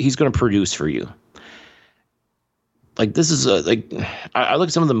 he's going to produce for you. Like, this is I look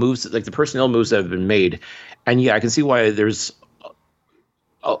at some of the moves, like the personnel moves that have been made, and yeah, I can see why there's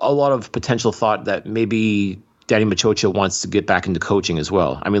a lot of potential thought that maybe Danny Machocha wants to get back into coaching as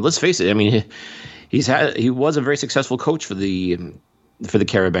well. I mean, let's face it. I mean, he was a very successful coach for the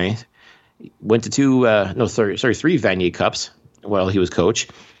Carabins. Went to three Vanier Cups while he was coach.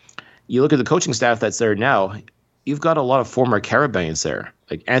 You look at the coaching staff that's there now, you've got a lot of former Carabins there,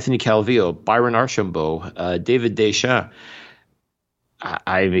 like Anthony Calvillo, Byron Archambault, David Deschamps.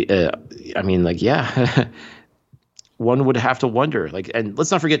 I mean, like, yeah, one would have to wonder. Like, and let's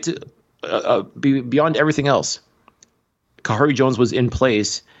not forget to beyond everything else, Kahari Jones was in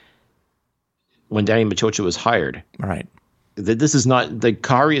place when Danny Machocha was hired. Right. This is not,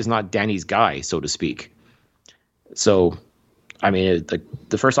 Kahari is not Danny's guy, so to speak. So, I mean,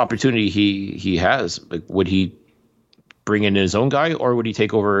 the first opportunity he has, like, would he bring in his own guy, or would he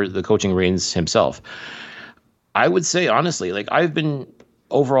take over the coaching reins himself? I would say, honestly, like, I've been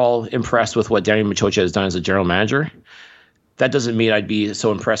overall impressed with what Danny Machocha has done as a general manager. That doesn't mean I'd be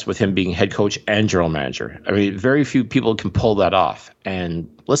so impressed with him being head coach and general manager. I mean, very few people can pull that off. And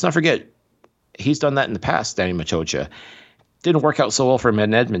let's not forget, he's done that in the past, Danny Machocha. Didn't work out so well for him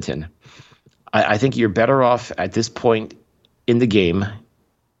in Edmonton. I think you're better off at this point in the game,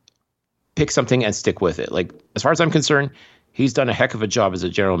 pick something and stick with it. Like, as far as I'm concerned, he's done a heck of a job as a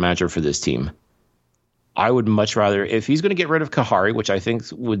general manager for this team. I would much rather, if he's going to get rid of Kahari, which I think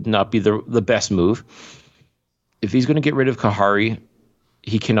would not be the best move, if he's going to get rid of Kahari,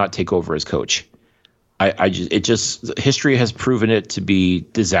 he cannot take over as coach. History has proven it to be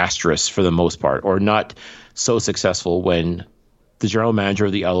disastrous for the most part, or not so successful when the general manager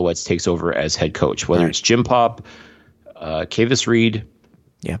of the Alouettes takes over as head coach, whether it's Jim Pop, Kavis Reed.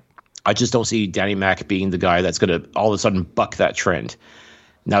 Yeah. I just don't see Danny Mac being the guy that's going to all of a sudden buck that trend.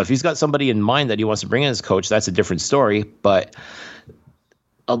 Now, if he's got somebody in mind that he wants to bring in as coach, that's a different story. But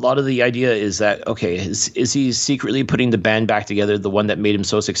a lot of the idea is that, okay, is he secretly putting the band back together, the one that made him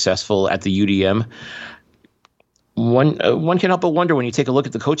so successful at the UDM? One can help but wonder when you take a look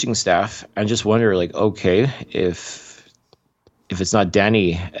at the coaching staff and just wonder, like, okay, if if it's not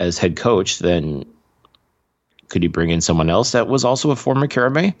Danny as head coach, then could he bring in someone else that was also a former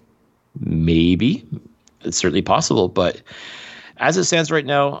Carabao? Maybe. It's certainly possible. But as it stands right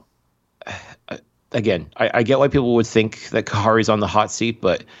now, again, I get why people would think that Khari's on the hot seat,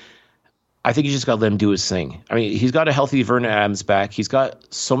 but I think you just got to let him do his thing. I mean, he's got a healthy Vernon Adams back. He's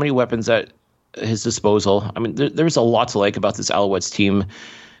got so many weapons at his disposal. I mean, there's a lot to like about this Alouettes team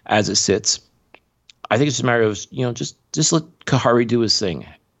as it sits. I think it's just a matter of, just let Khari do his thing.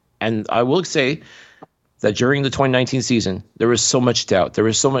 And I will say that during the 2019 season, there was so much doubt. There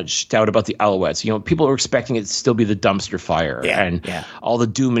was so much doubt about the Alouettes. People were expecting it to still be the dumpster fire and all the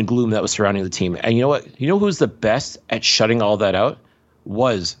doom and gloom that was surrounding the team. And you know what? You know who's the best at shutting all that out?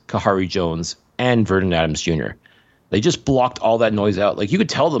 Was Khari Jones and Vernon Adams Jr. They just blocked all that noise out. Like, you could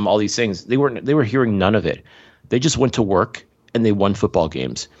tell them all these things. They were hearing none of it. They just went to work and they won football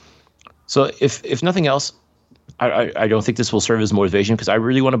games. So if nothing else, I don't think this will serve as motivation, because I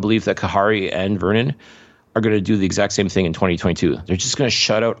really want to believe that Khari and Vernon are going to do the exact same thing in 2022. They're just going to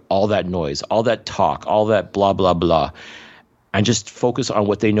shut out all that noise, all that talk, all that blah, blah, blah, and just focus on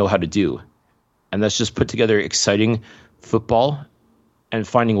what they know how to do. And that's just put together exciting football and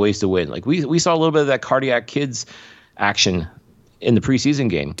finding ways to win. Like, we saw a little bit of that Cardiac Kids action in the preseason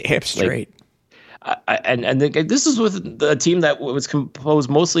game. Damn straight. This is with a team that was composed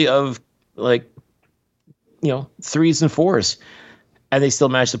mostly of, threes and fours, and they still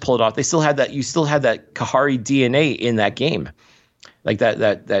managed to pull it off. They still had that. You still had that Khari DNA in that game, like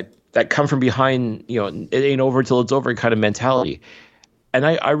that come from behind. It ain't over till it's over kind of mentality. And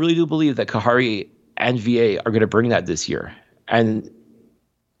I really do believe that Khari and VA are going to bring that this year. And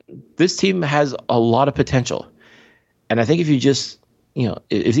this team has a lot of potential. And I think if you just,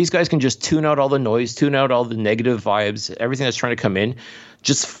 if these guys can just tune out all the noise, tune out all the negative vibes, everything that's trying to come in,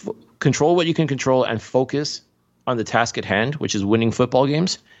 just control what you can control and focus on the task at hand, which is winning football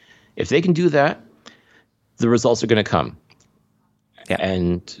games. If they can do that, the results are going to come. Yeah.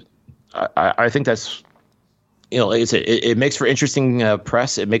 And I think that's, like I said, it makes for interesting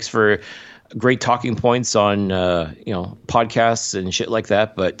press. It makes for great talking points on, podcasts and shit like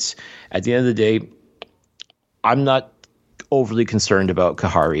that. But at the end of the day, I'm not overly concerned about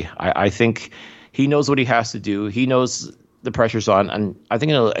Khari. I think he knows what he has to do. He knows the pressure's on, and I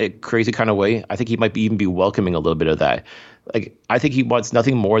think in a crazy kind of way, I think he might even be welcoming a little bit of that. Like, I think he wants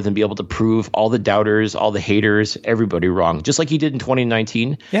nothing more than be able to prove all the doubters, all the haters, everybody wrong, just like he did in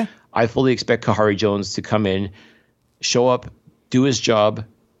 2019. Yeah, I fully expect Khari Jones to come in, show up, do his job,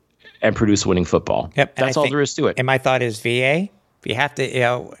 and produce winning football. Yep, that's all there is to it. And my thought is, VA, if you have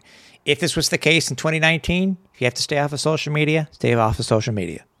to, if this was the case in 2019, if you have to stay off of social media, stay off of social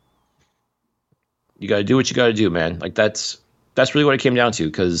media. You got to do what you got to do, man. Like, that's really what it came down to.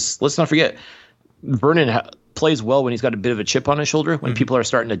 Because let's not forget, Vernon plays well when he's got a bit of a chip on his shoulder. When people are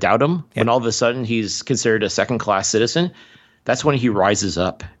starting to doubt him, when all of a sudden he's considered a second-class citizen, that's when he rises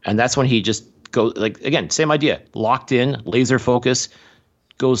up, and that's when he just goes. Like, again, same idea, locked in, laser focus,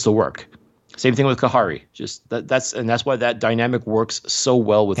 goes to work. Same thing with Khari. Just that's why that dynamic works so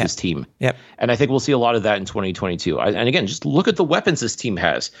well with his team. Yep. And I think we'll see a lot of that in 2022. And again, just look at the weapons this team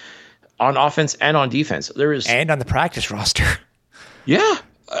has on offense and on defense. And on the practice roster. Yeah.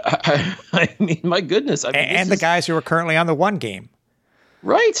 I mean, my goodness. And the guys who are currently on the one game.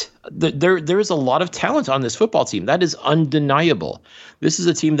 Right. There is a lot of talent on this football team. That is undeniable. This is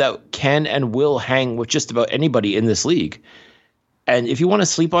a team that can and will hang with just about anybody in this league. And if you want to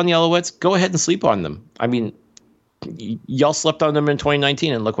sleep on the Alouettes, go ahead and sleep on them. I mean, y'all slept on them in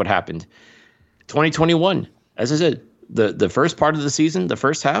 2019, and look what happened. 2021, as I said, the first part of the season, the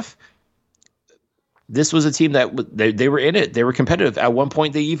first half, this was a team that they were in it. They were competitive. At one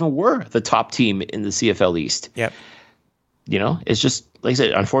point, they even were the top team in the CFL East. Yep. It's just, like I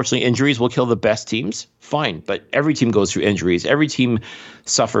said, unfortunately, injuries will kill the best teams. Fine. But every team goes through injuries. Every team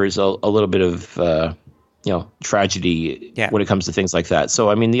suffers a little bit of, tragedy when it comes to things like that.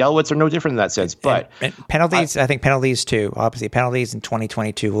 So, I mean, the Alouettes are no different in that sense. But and penalties, I think penalties too. Obviously, penalties in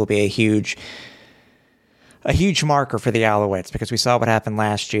 2022 will be a huge marker for the Alouettes, because we saw what happened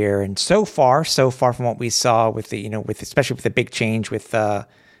last year, and so far from what we saw with the, especially with the big change with the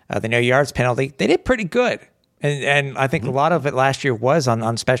no yards penalty, they did pretty good. And I think a lot of it last year was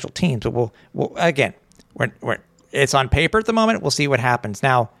on special teams. But we'll again, it's on paper at the moment. We'll see what happens.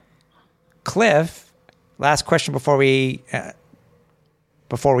 Now, Cliff, last question before we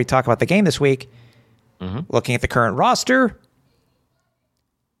talk about the game this week. Looking at the current roster,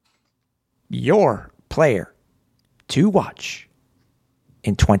 your player to watch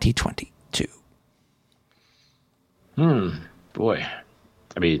in 2022. Boy.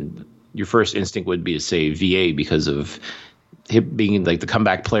 I mean, your first instinct would be to say VA because of him being like the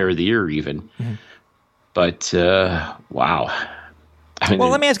comeback player of the year even. Mm-hmm. But wow. I mean, well,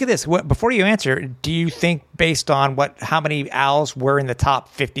 let me ask you this. Before you answer, do you think based on how many Owls were in the top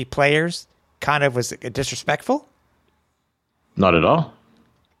 50 players kind of was disrespectful? Not at all.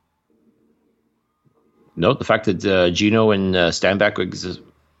 No, the fact that Gino and Stanback,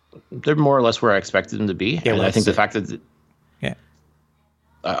 they're more or less where I expected them to be. Yeah, and I think the fact that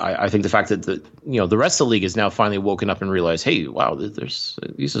I think the fact that the rest of the league is now finally woken up and realized, hey, wow,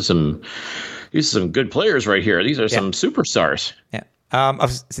 these are some good players right here. These are some superstars. Yeah.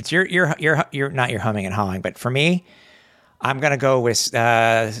 Since you're not your humming and hawing, but for me, I'm gonna go with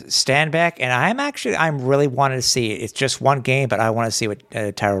Stanback, and I'm really wanting to see it. It's just one game, but I want to see what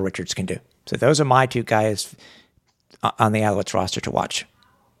Tyrell Richards can do. So those are my two guys on the Alouettes roster to watch.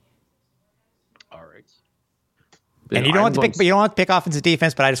 All right. And you don't have to pick offensive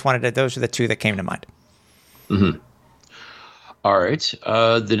defense, but I just wanted to. Those are the two that came to mind. Mm-hmm. All right.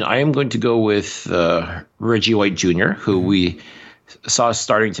 Then I am going to go with Reggie White Jr., who we saw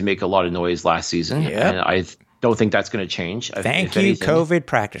starting to make a lot of noise last season. Yeah. And I don't think that's going to change. Thank you, COVID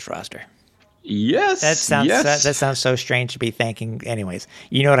practice roster. Yes. That sounds so strange to be thanking. Anyways,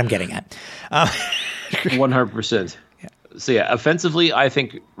 you know what I'm getting at. 100%. Yeah. So yeah, offensively, I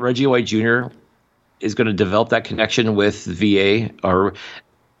think Reggie White Jr. is going to develop that connection with VA or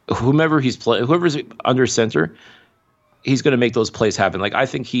whomever's under center. He's going to make those plays happen. Like I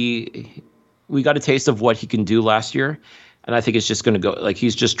think we got a taste of what he can do last year, and I think it's just going to go like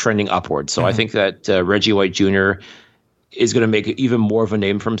he's just trending upward. So I think that Reggie White Jr. is going to make even more of a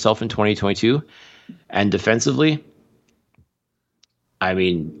name for himself in 2022. And defensively, I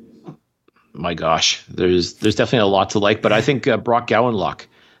mean, my gosh, there's definitely a lot to like. But I think Brock Gowanlock,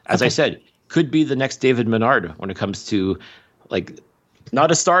 as I said, could be the next David Menard when it comes to like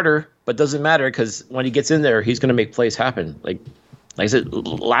not a starter, but doesn't matter because when he gets in there, he's going to make plays happen. Like I said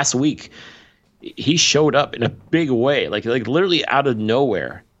last week, he showed up in a big way, like literally out of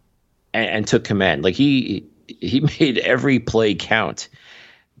nowhere, and took command. Like he made every play count,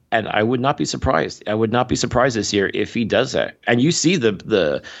 and I would not be surprised. I would not be surprised this year if he does that. And you see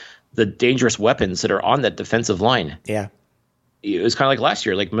the dangerous weapons that are on that defensive line. Yeah, it was kind of like last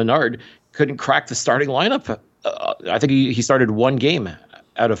year. Like Menard couldn't crack the starting lineup. I think he started one game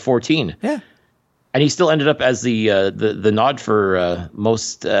out of 14. Yeah. And he still ended up as the nod for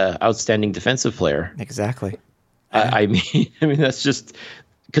most outstanding defensive player. Exactly. I mean that's just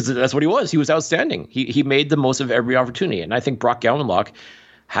because that's what he was. He was outstanding. He made the most of every opportunity, and I think Brock Gowanlock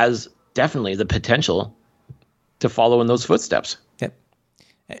has definitely the potential to follow in those footsteps. Yep.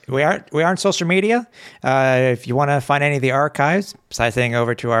 We are on social media. If you want to find any of the archives, besides heading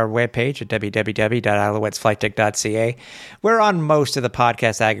over to our webpage at www.alouettesflightdeck.ca, we're on most of the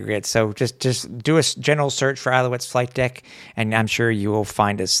podcast aggregates. So just do a general search for Alouettes Flight Deck, and I'm sure you will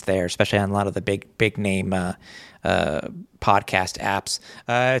find us there, especially on a lot of the big name podcast apps.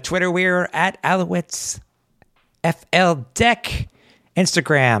 Twitter, we're at Alouettes FL Deck.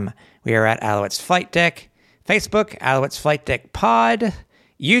 Instagram, we are at Alouettes Flight Deck. Facebook, Alouettes Flight Deck Pod.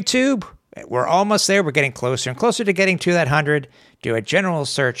 YouTube, we're almost there. We're getting closer and closer to getting to that 100. Do a general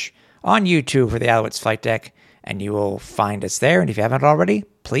search on YouTube for the Alouettes Flight Deck, and you will find us there. And if you haven't already,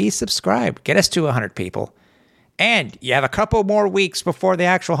 please subscribe. Get us to 100 people. And you have a couple more weeks before the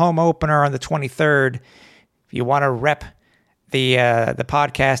actual home opener on the 23rd. If you want to rep the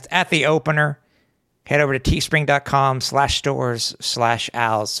podcast at the opener, head over to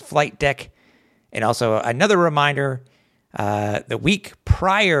teespring.com/stores/Al's Flight Deck. And also another reminder, the week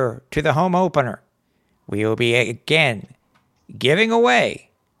prior to the home opener, we will be again giving away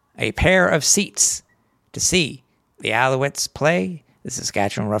a pair of seats to see the Alouettes play the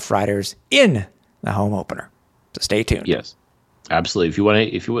Saskatchewan Roughriders in the home opener. So stay tuned. Yes, absolutely. If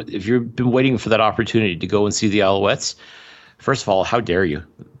you've been waiting for that opportunity to go and see the Alouettes, first of all, how dare you?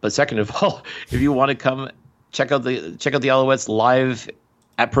 But second of all, if you want to come check out the Alouettes live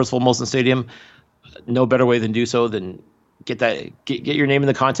at Percival Molson Stadium, no better way than do so than get your name in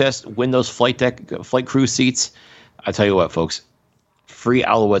the contest, win those flight crew seats. I tell you what, folks, free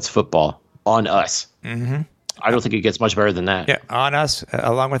Alouettes football on us. Mm-hmm. I don't think it gets much better than that. Yeah, on us,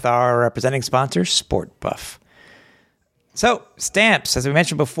 along with our presenting sponsor, Sport Buff. So, stamps, as we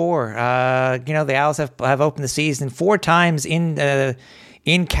mentioned before, the Owls have opened the season 4 times in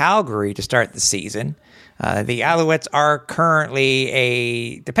Calgary to start the season. The Alouettes are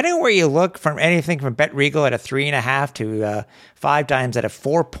currently depending on where you look, from anything from Bet Regal at a 3.5 to 5 times at a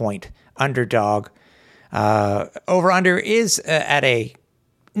 4-point underdog. Over under is at a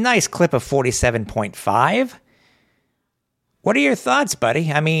nice clip of 47.5. What are your thoughts,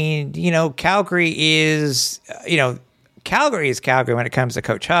 buddy? I mean, Calgary is, Calgary is Calgary when it comes to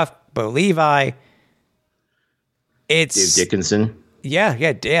Coach Huff, Bo Levi. It's Dave Dickinson. Yeah,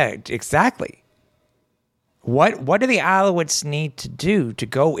 exactly. What do the Alouettes need to do to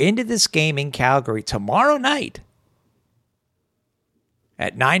go into this game in Calgary tomorrow night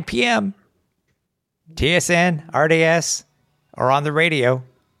at 9 p.m., TSN, RDS, or on the radio?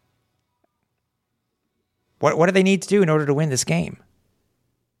 What do they need to do in order to win this game?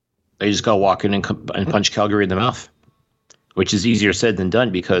 They just got to walk in and punch Calgary in the mouth, which is easier said than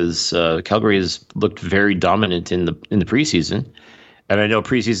done because Calgary has looked very dominant in the preseason. And I know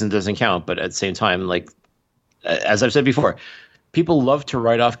preseason doesn't count, but at the same time, like as I've said before, people love to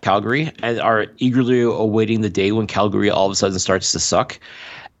write off Calgary and are eagerly awaiting the day when Calgary all of a sudden starts to suck.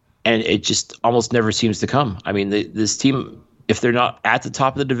 And it just almost never seems to come. I mean, this team, if they're not at the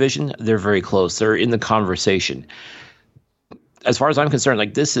top of the division, they're very close. They're in the conversation. As far as I'm concerned,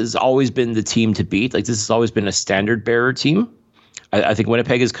 like this has always been the team to beat. Like this has always been a standard bearer team. I think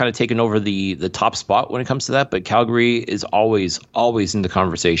Winnipeg has kind of taken over the top spot when it comes to that, but Calgary is always in the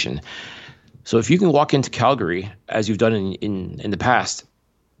conversation. So if you can walk into Calgary, as you've done in the past,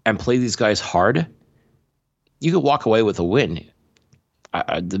 and play these guys hard, you could walk away with a win.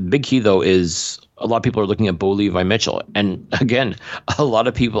 The big key, though, is a lot of people are looking at Bo Levi Mitchell. And again, a lot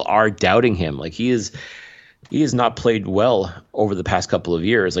of people are doubting him. Like he has not played well over the past couple of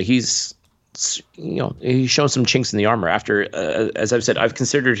years. Like he's shown some chinks in the armor after, as I've said, I've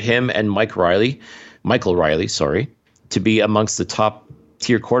considered him and Michael Riley, to be amongst the top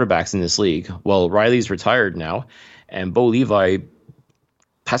tier quarterbacks in this league. Well, Riley's retired now, and Bo Levi,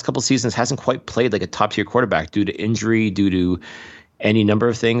 past couple of seasons, hasn't quite played like a top tier quarterback due to injury, due to any number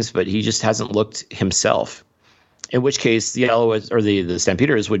of things, but he just hasn't looked himself. In which case, the Alouettes or the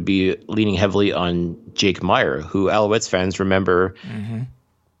Stampeders would be leaning heavily on Jake Meyer, who Alouettes fans remember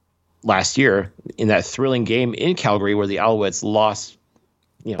last year in that thrilling game in Calgary where the Alouettes lost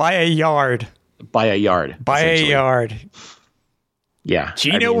by a yard. Yeah.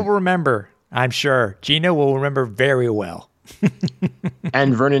 Gino will remember, I'm sure. Gino will remember very well.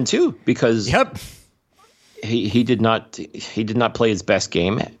 And Vernon too, because he did not play his best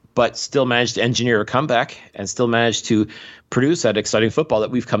game, but still managed to engineer a comeback and still managed to produce that exciting football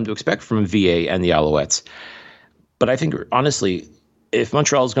that we've come to expect from VA and the Alouettes. But I think, honestly, if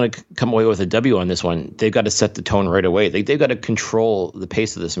Montreal is going to come away with a W on this one, they've got to set the tone right away. They've got to control the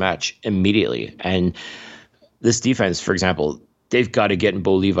pace of this match immediately. And this defense, for example, they've got to get in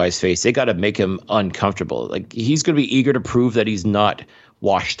Bo Levi's face. They got to make him uncomfortable. Like he's going to be eager to prove that he's not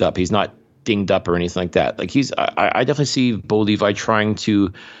washed up. He's not dinged up or anything like that. Like I definitely see Bo Levi trying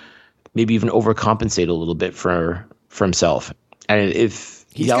to maybe even overcompensate a little bit for himself. And if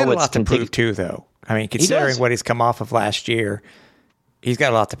he's got a lot to prove too, though. I mean, considering what he's come off of last year, he's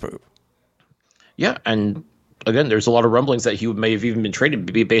got a lot to prove. Yeah, and again, there's a lot of rumblings that he may have even been traded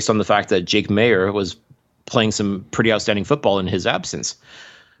based on the fact that Jake Mayer was playing some pretty outstanding football in his absence.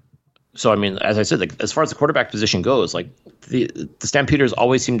 So, I mean, as I said, like as far as the quarterback position goes, like the Stampeders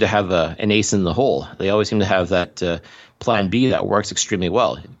always seem to have an ace in the hole. They always seem to have that plan B that works extremely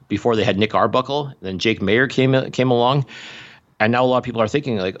well. Before they had Nick Arbuckle, then Jake Mayer came along, and now a lot of people are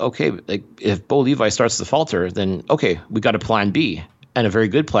thinking like, okay, like if Bo Levi starts to falter, then okay, we got a plan B and a very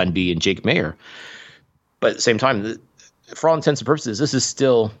good plan B in Jake Mayer. But at the same time, for all intents and purposes, this is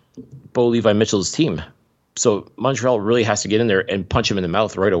still Bo Levi Mitchell's team. So Montreal really has to get in there and punch him in the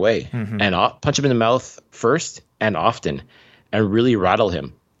mouth right away, and punch him in the mouth first and often, and really rattle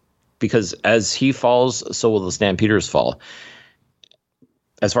him, because as he falls, so will the Stampeders fall.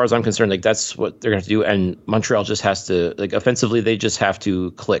 As far as I'm concerned, like that's what they're going to do, and Montreal just has to, like offensively, they just have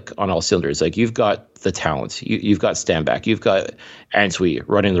to click on all cylinders. Like you've got the talent, you've got Stanback, you've got Antwi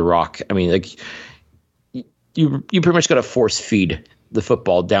running the rock. I mean, like you pretty much got to force feed the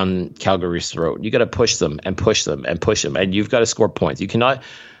football down Calgary's throat. You got to push them and push them and push them, and you've got to score points. You cannot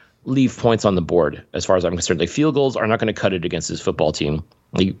leave points on the board, as far as I'm concerned. Like field goals are not going to cut it against this football team.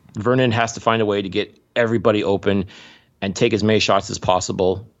 Like Vernon has to find a way to get everybody open and take as many shots as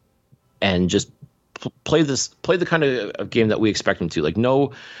possible, and just play the kind of game that we expect him to. Like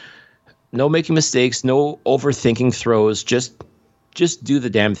no making mistakes, no overthinking throws. Just do the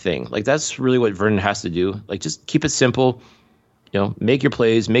damn thing. Like that's really what Vernon has to do. Like just keep it simple. Make your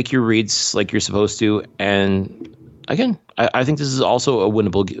plays, make your reads like you're supposed to. And again, I think this is also a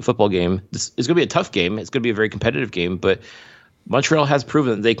winnable football game. This is going to be a tough game. It's going to be a very competitive game, but Montreal has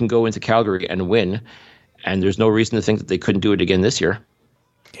proven that they can go into Calgary and win. And there's no reason to think that they couldn't do it again this year.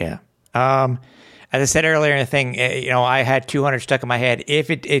 Yeah. As I said earlier in the thing, I had 200 stuck in my head. If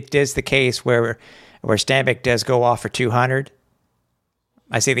it is the case where Stanback does go off for 200,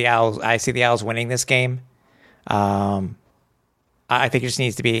 I see the Owls winning this game. I think it just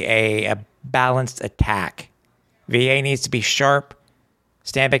needs to be a balanced attack. VA needs to be sharp.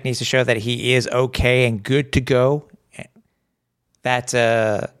 Stanback needs to show that he is okay and good to go. That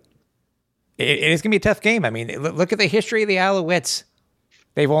it is going to be a tough game. I mean, look at the history of the Alouettes.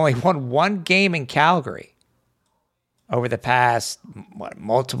 They've only won one game in Calgary over the past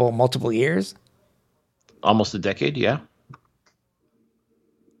multiple years. Almost a decade, yeah.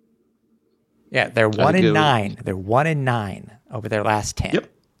 Yeah, they're 1-9. They're 1-9 over their last 10. Yep.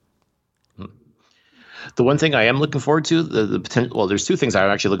 The one thing I am looking forward to, the potential. Well, there's two things I'm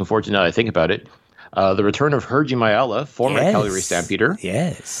actually looking forward to now that I think about it. The return of Hergy Mayala, former Calgary Stampeder.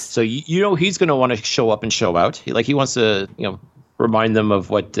 Yes. So you know he's going to want to show up and show out. He wants to remind them of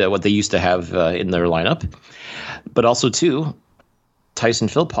what they used to have in their lineup. But also too, Tyson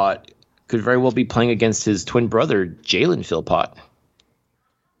Philpott could very well be playing against his twin brother Jalen Philpott.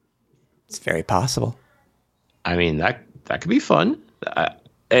 It's very possible. I mean that could be fun.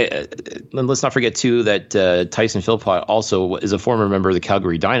 Let's not forget, too, that Tyson Philpott also is a former member of the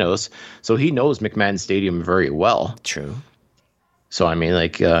Calgary Dinos, so he knows McMahon Stadium very well. True. So, I mean,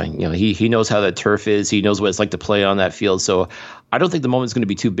 he knows how that turf is. He knows what it's like to play on that field. So I don't think the moment's going to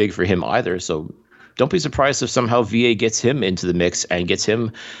be too big for him either. So don't be surprised if somehow VA gets him into the mix and gets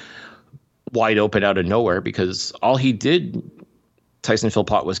him wide open out of nowhere, because all he did, Tyson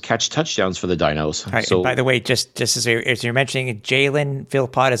Philpott, was catch touchdowns for the Dinos. All right, so, by the way, just as you're mentioning, Jalen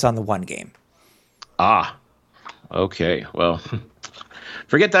Philpott is on the one game. Ah, okay. Well,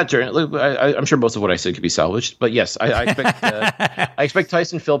 forget that journey. I'm sure most of what I said could be salvaged, but yes, I expect I expect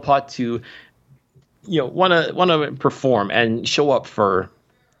Tyson Philpott to want to perform and show up for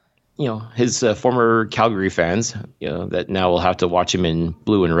his former Calgary fans that now will have to watch him in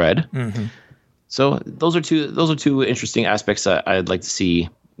blue and red. Mm-hmm. So those are two interesting aspects that I'd like to see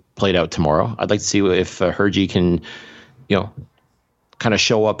played out tomorrow. I'd like to see if Hergy can, kind of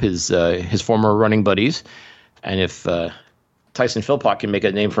show up his former running buddies, and if Tyson Philpott can make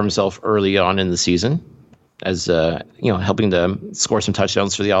a name for himself early on in the season, as helping to score some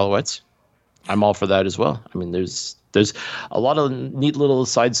touchdowns for the Alouettes. I'm all for that as well. I mean, there's a lot of neat little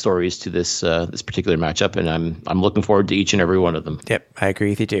side stories to this particular matchup, and I'm looking forward to each and every one of them. Yep, I agree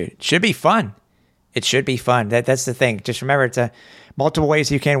with you, dude. It should be fun. It should be fun. That's the thing. Just remember, it's multiple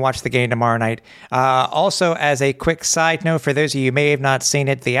ways you can watch the game tomorrow night. Also, as a quick side note, for those of you who may have not seen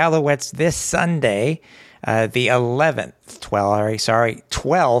it, the Alouettes this Sunday, the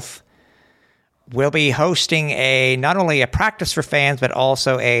 12th, will be hosting not only a practice for fans, but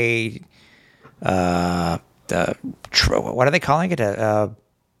also what are they calling it?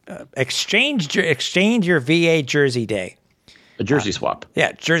 Exchange your VA jersey day. A jersey swap.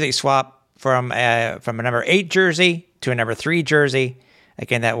 Yeah, jersey swap. From a number 8 jersey to a number 3 jersey.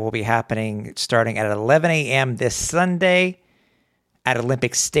 Again, that will be happening starting at 11 a.m. this Sunday at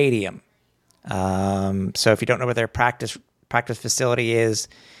Olympic Stadium. So if you don't know where their practice facility is,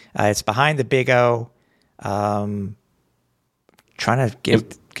 it's behind the Big O. Trying to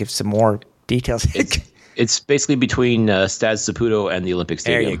give some more details. It's basically between Stade Saputo and the Olympic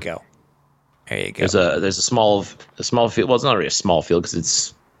Stadium. There you go. There's a small field. Well, it's not really a small field because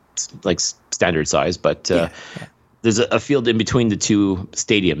it's like standard size, but there's a field in between the two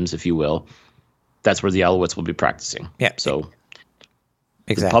stadiums, if you will. That's where the Alouettes will be practicing. Yeah. So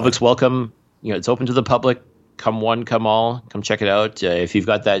exactly. The public's welcome. It's open to the public. Come one, come all. Come check it out. If you've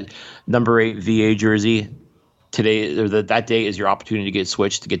got that number 8 VA jersey, today or that day is your opportunity to get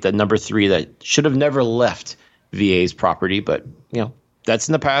switched to get that number 3 that should have never left VA's property. But that's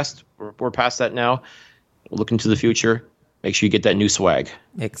in the past. We're past that now. We're looking to the future. Make sure you get that new swag.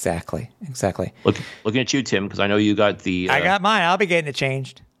 Exactly. Looking at you, Tim, because I know you got the... I got mine. I'll be getting it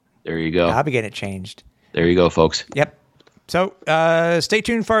changed. There you go. I'll be getting it changed. There you go, folks. Yep. So stay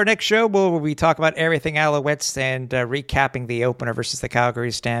tuned for our next show where we talk about everything Alouettes and recapping the opener versus the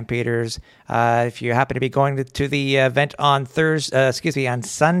Calgary Stampeders. If you happen to be going to the event on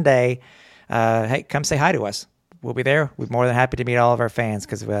Sunday, hey, come say hi to us. We'll be there. We're more than happy to meet all of our fans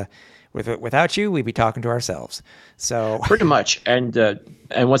because without you, we'd be talking to ourselves. So pretty much. And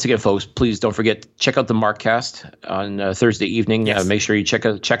once again, folks, please don't forget, check out the Markcast on Thursday evening. Yes. Make sure you check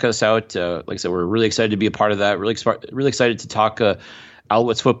us out. Like I said, we're really excited to be a part of that. Really excited to talk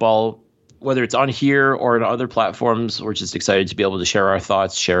Alouettes football, whether it's on here or on other platforms. We're just excited to be able to share our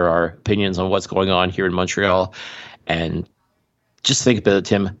thoughts, share our opinions on what's going on here in Montreal. And just think about it,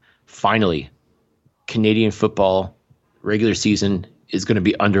 Tim. Finally, Canadian football regular season is going to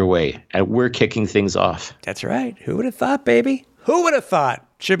be underway, and we're kicking things off. That's right. Who would have thought, baby? Who would have thought?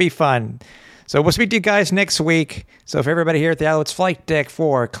 Should be fun. So we'll speak to you guys next week. So for everybody here at the Alouettes Flight Deck,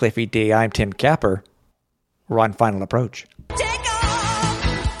 for Cliffy D, I'm Tim Capper. We're on Final Approach. Take off!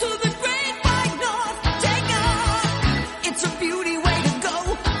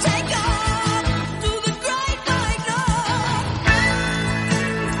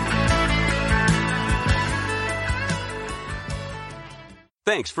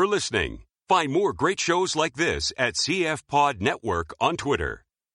 Thanks for listening. Find more great shows like this at CF Pod Network on Twitter.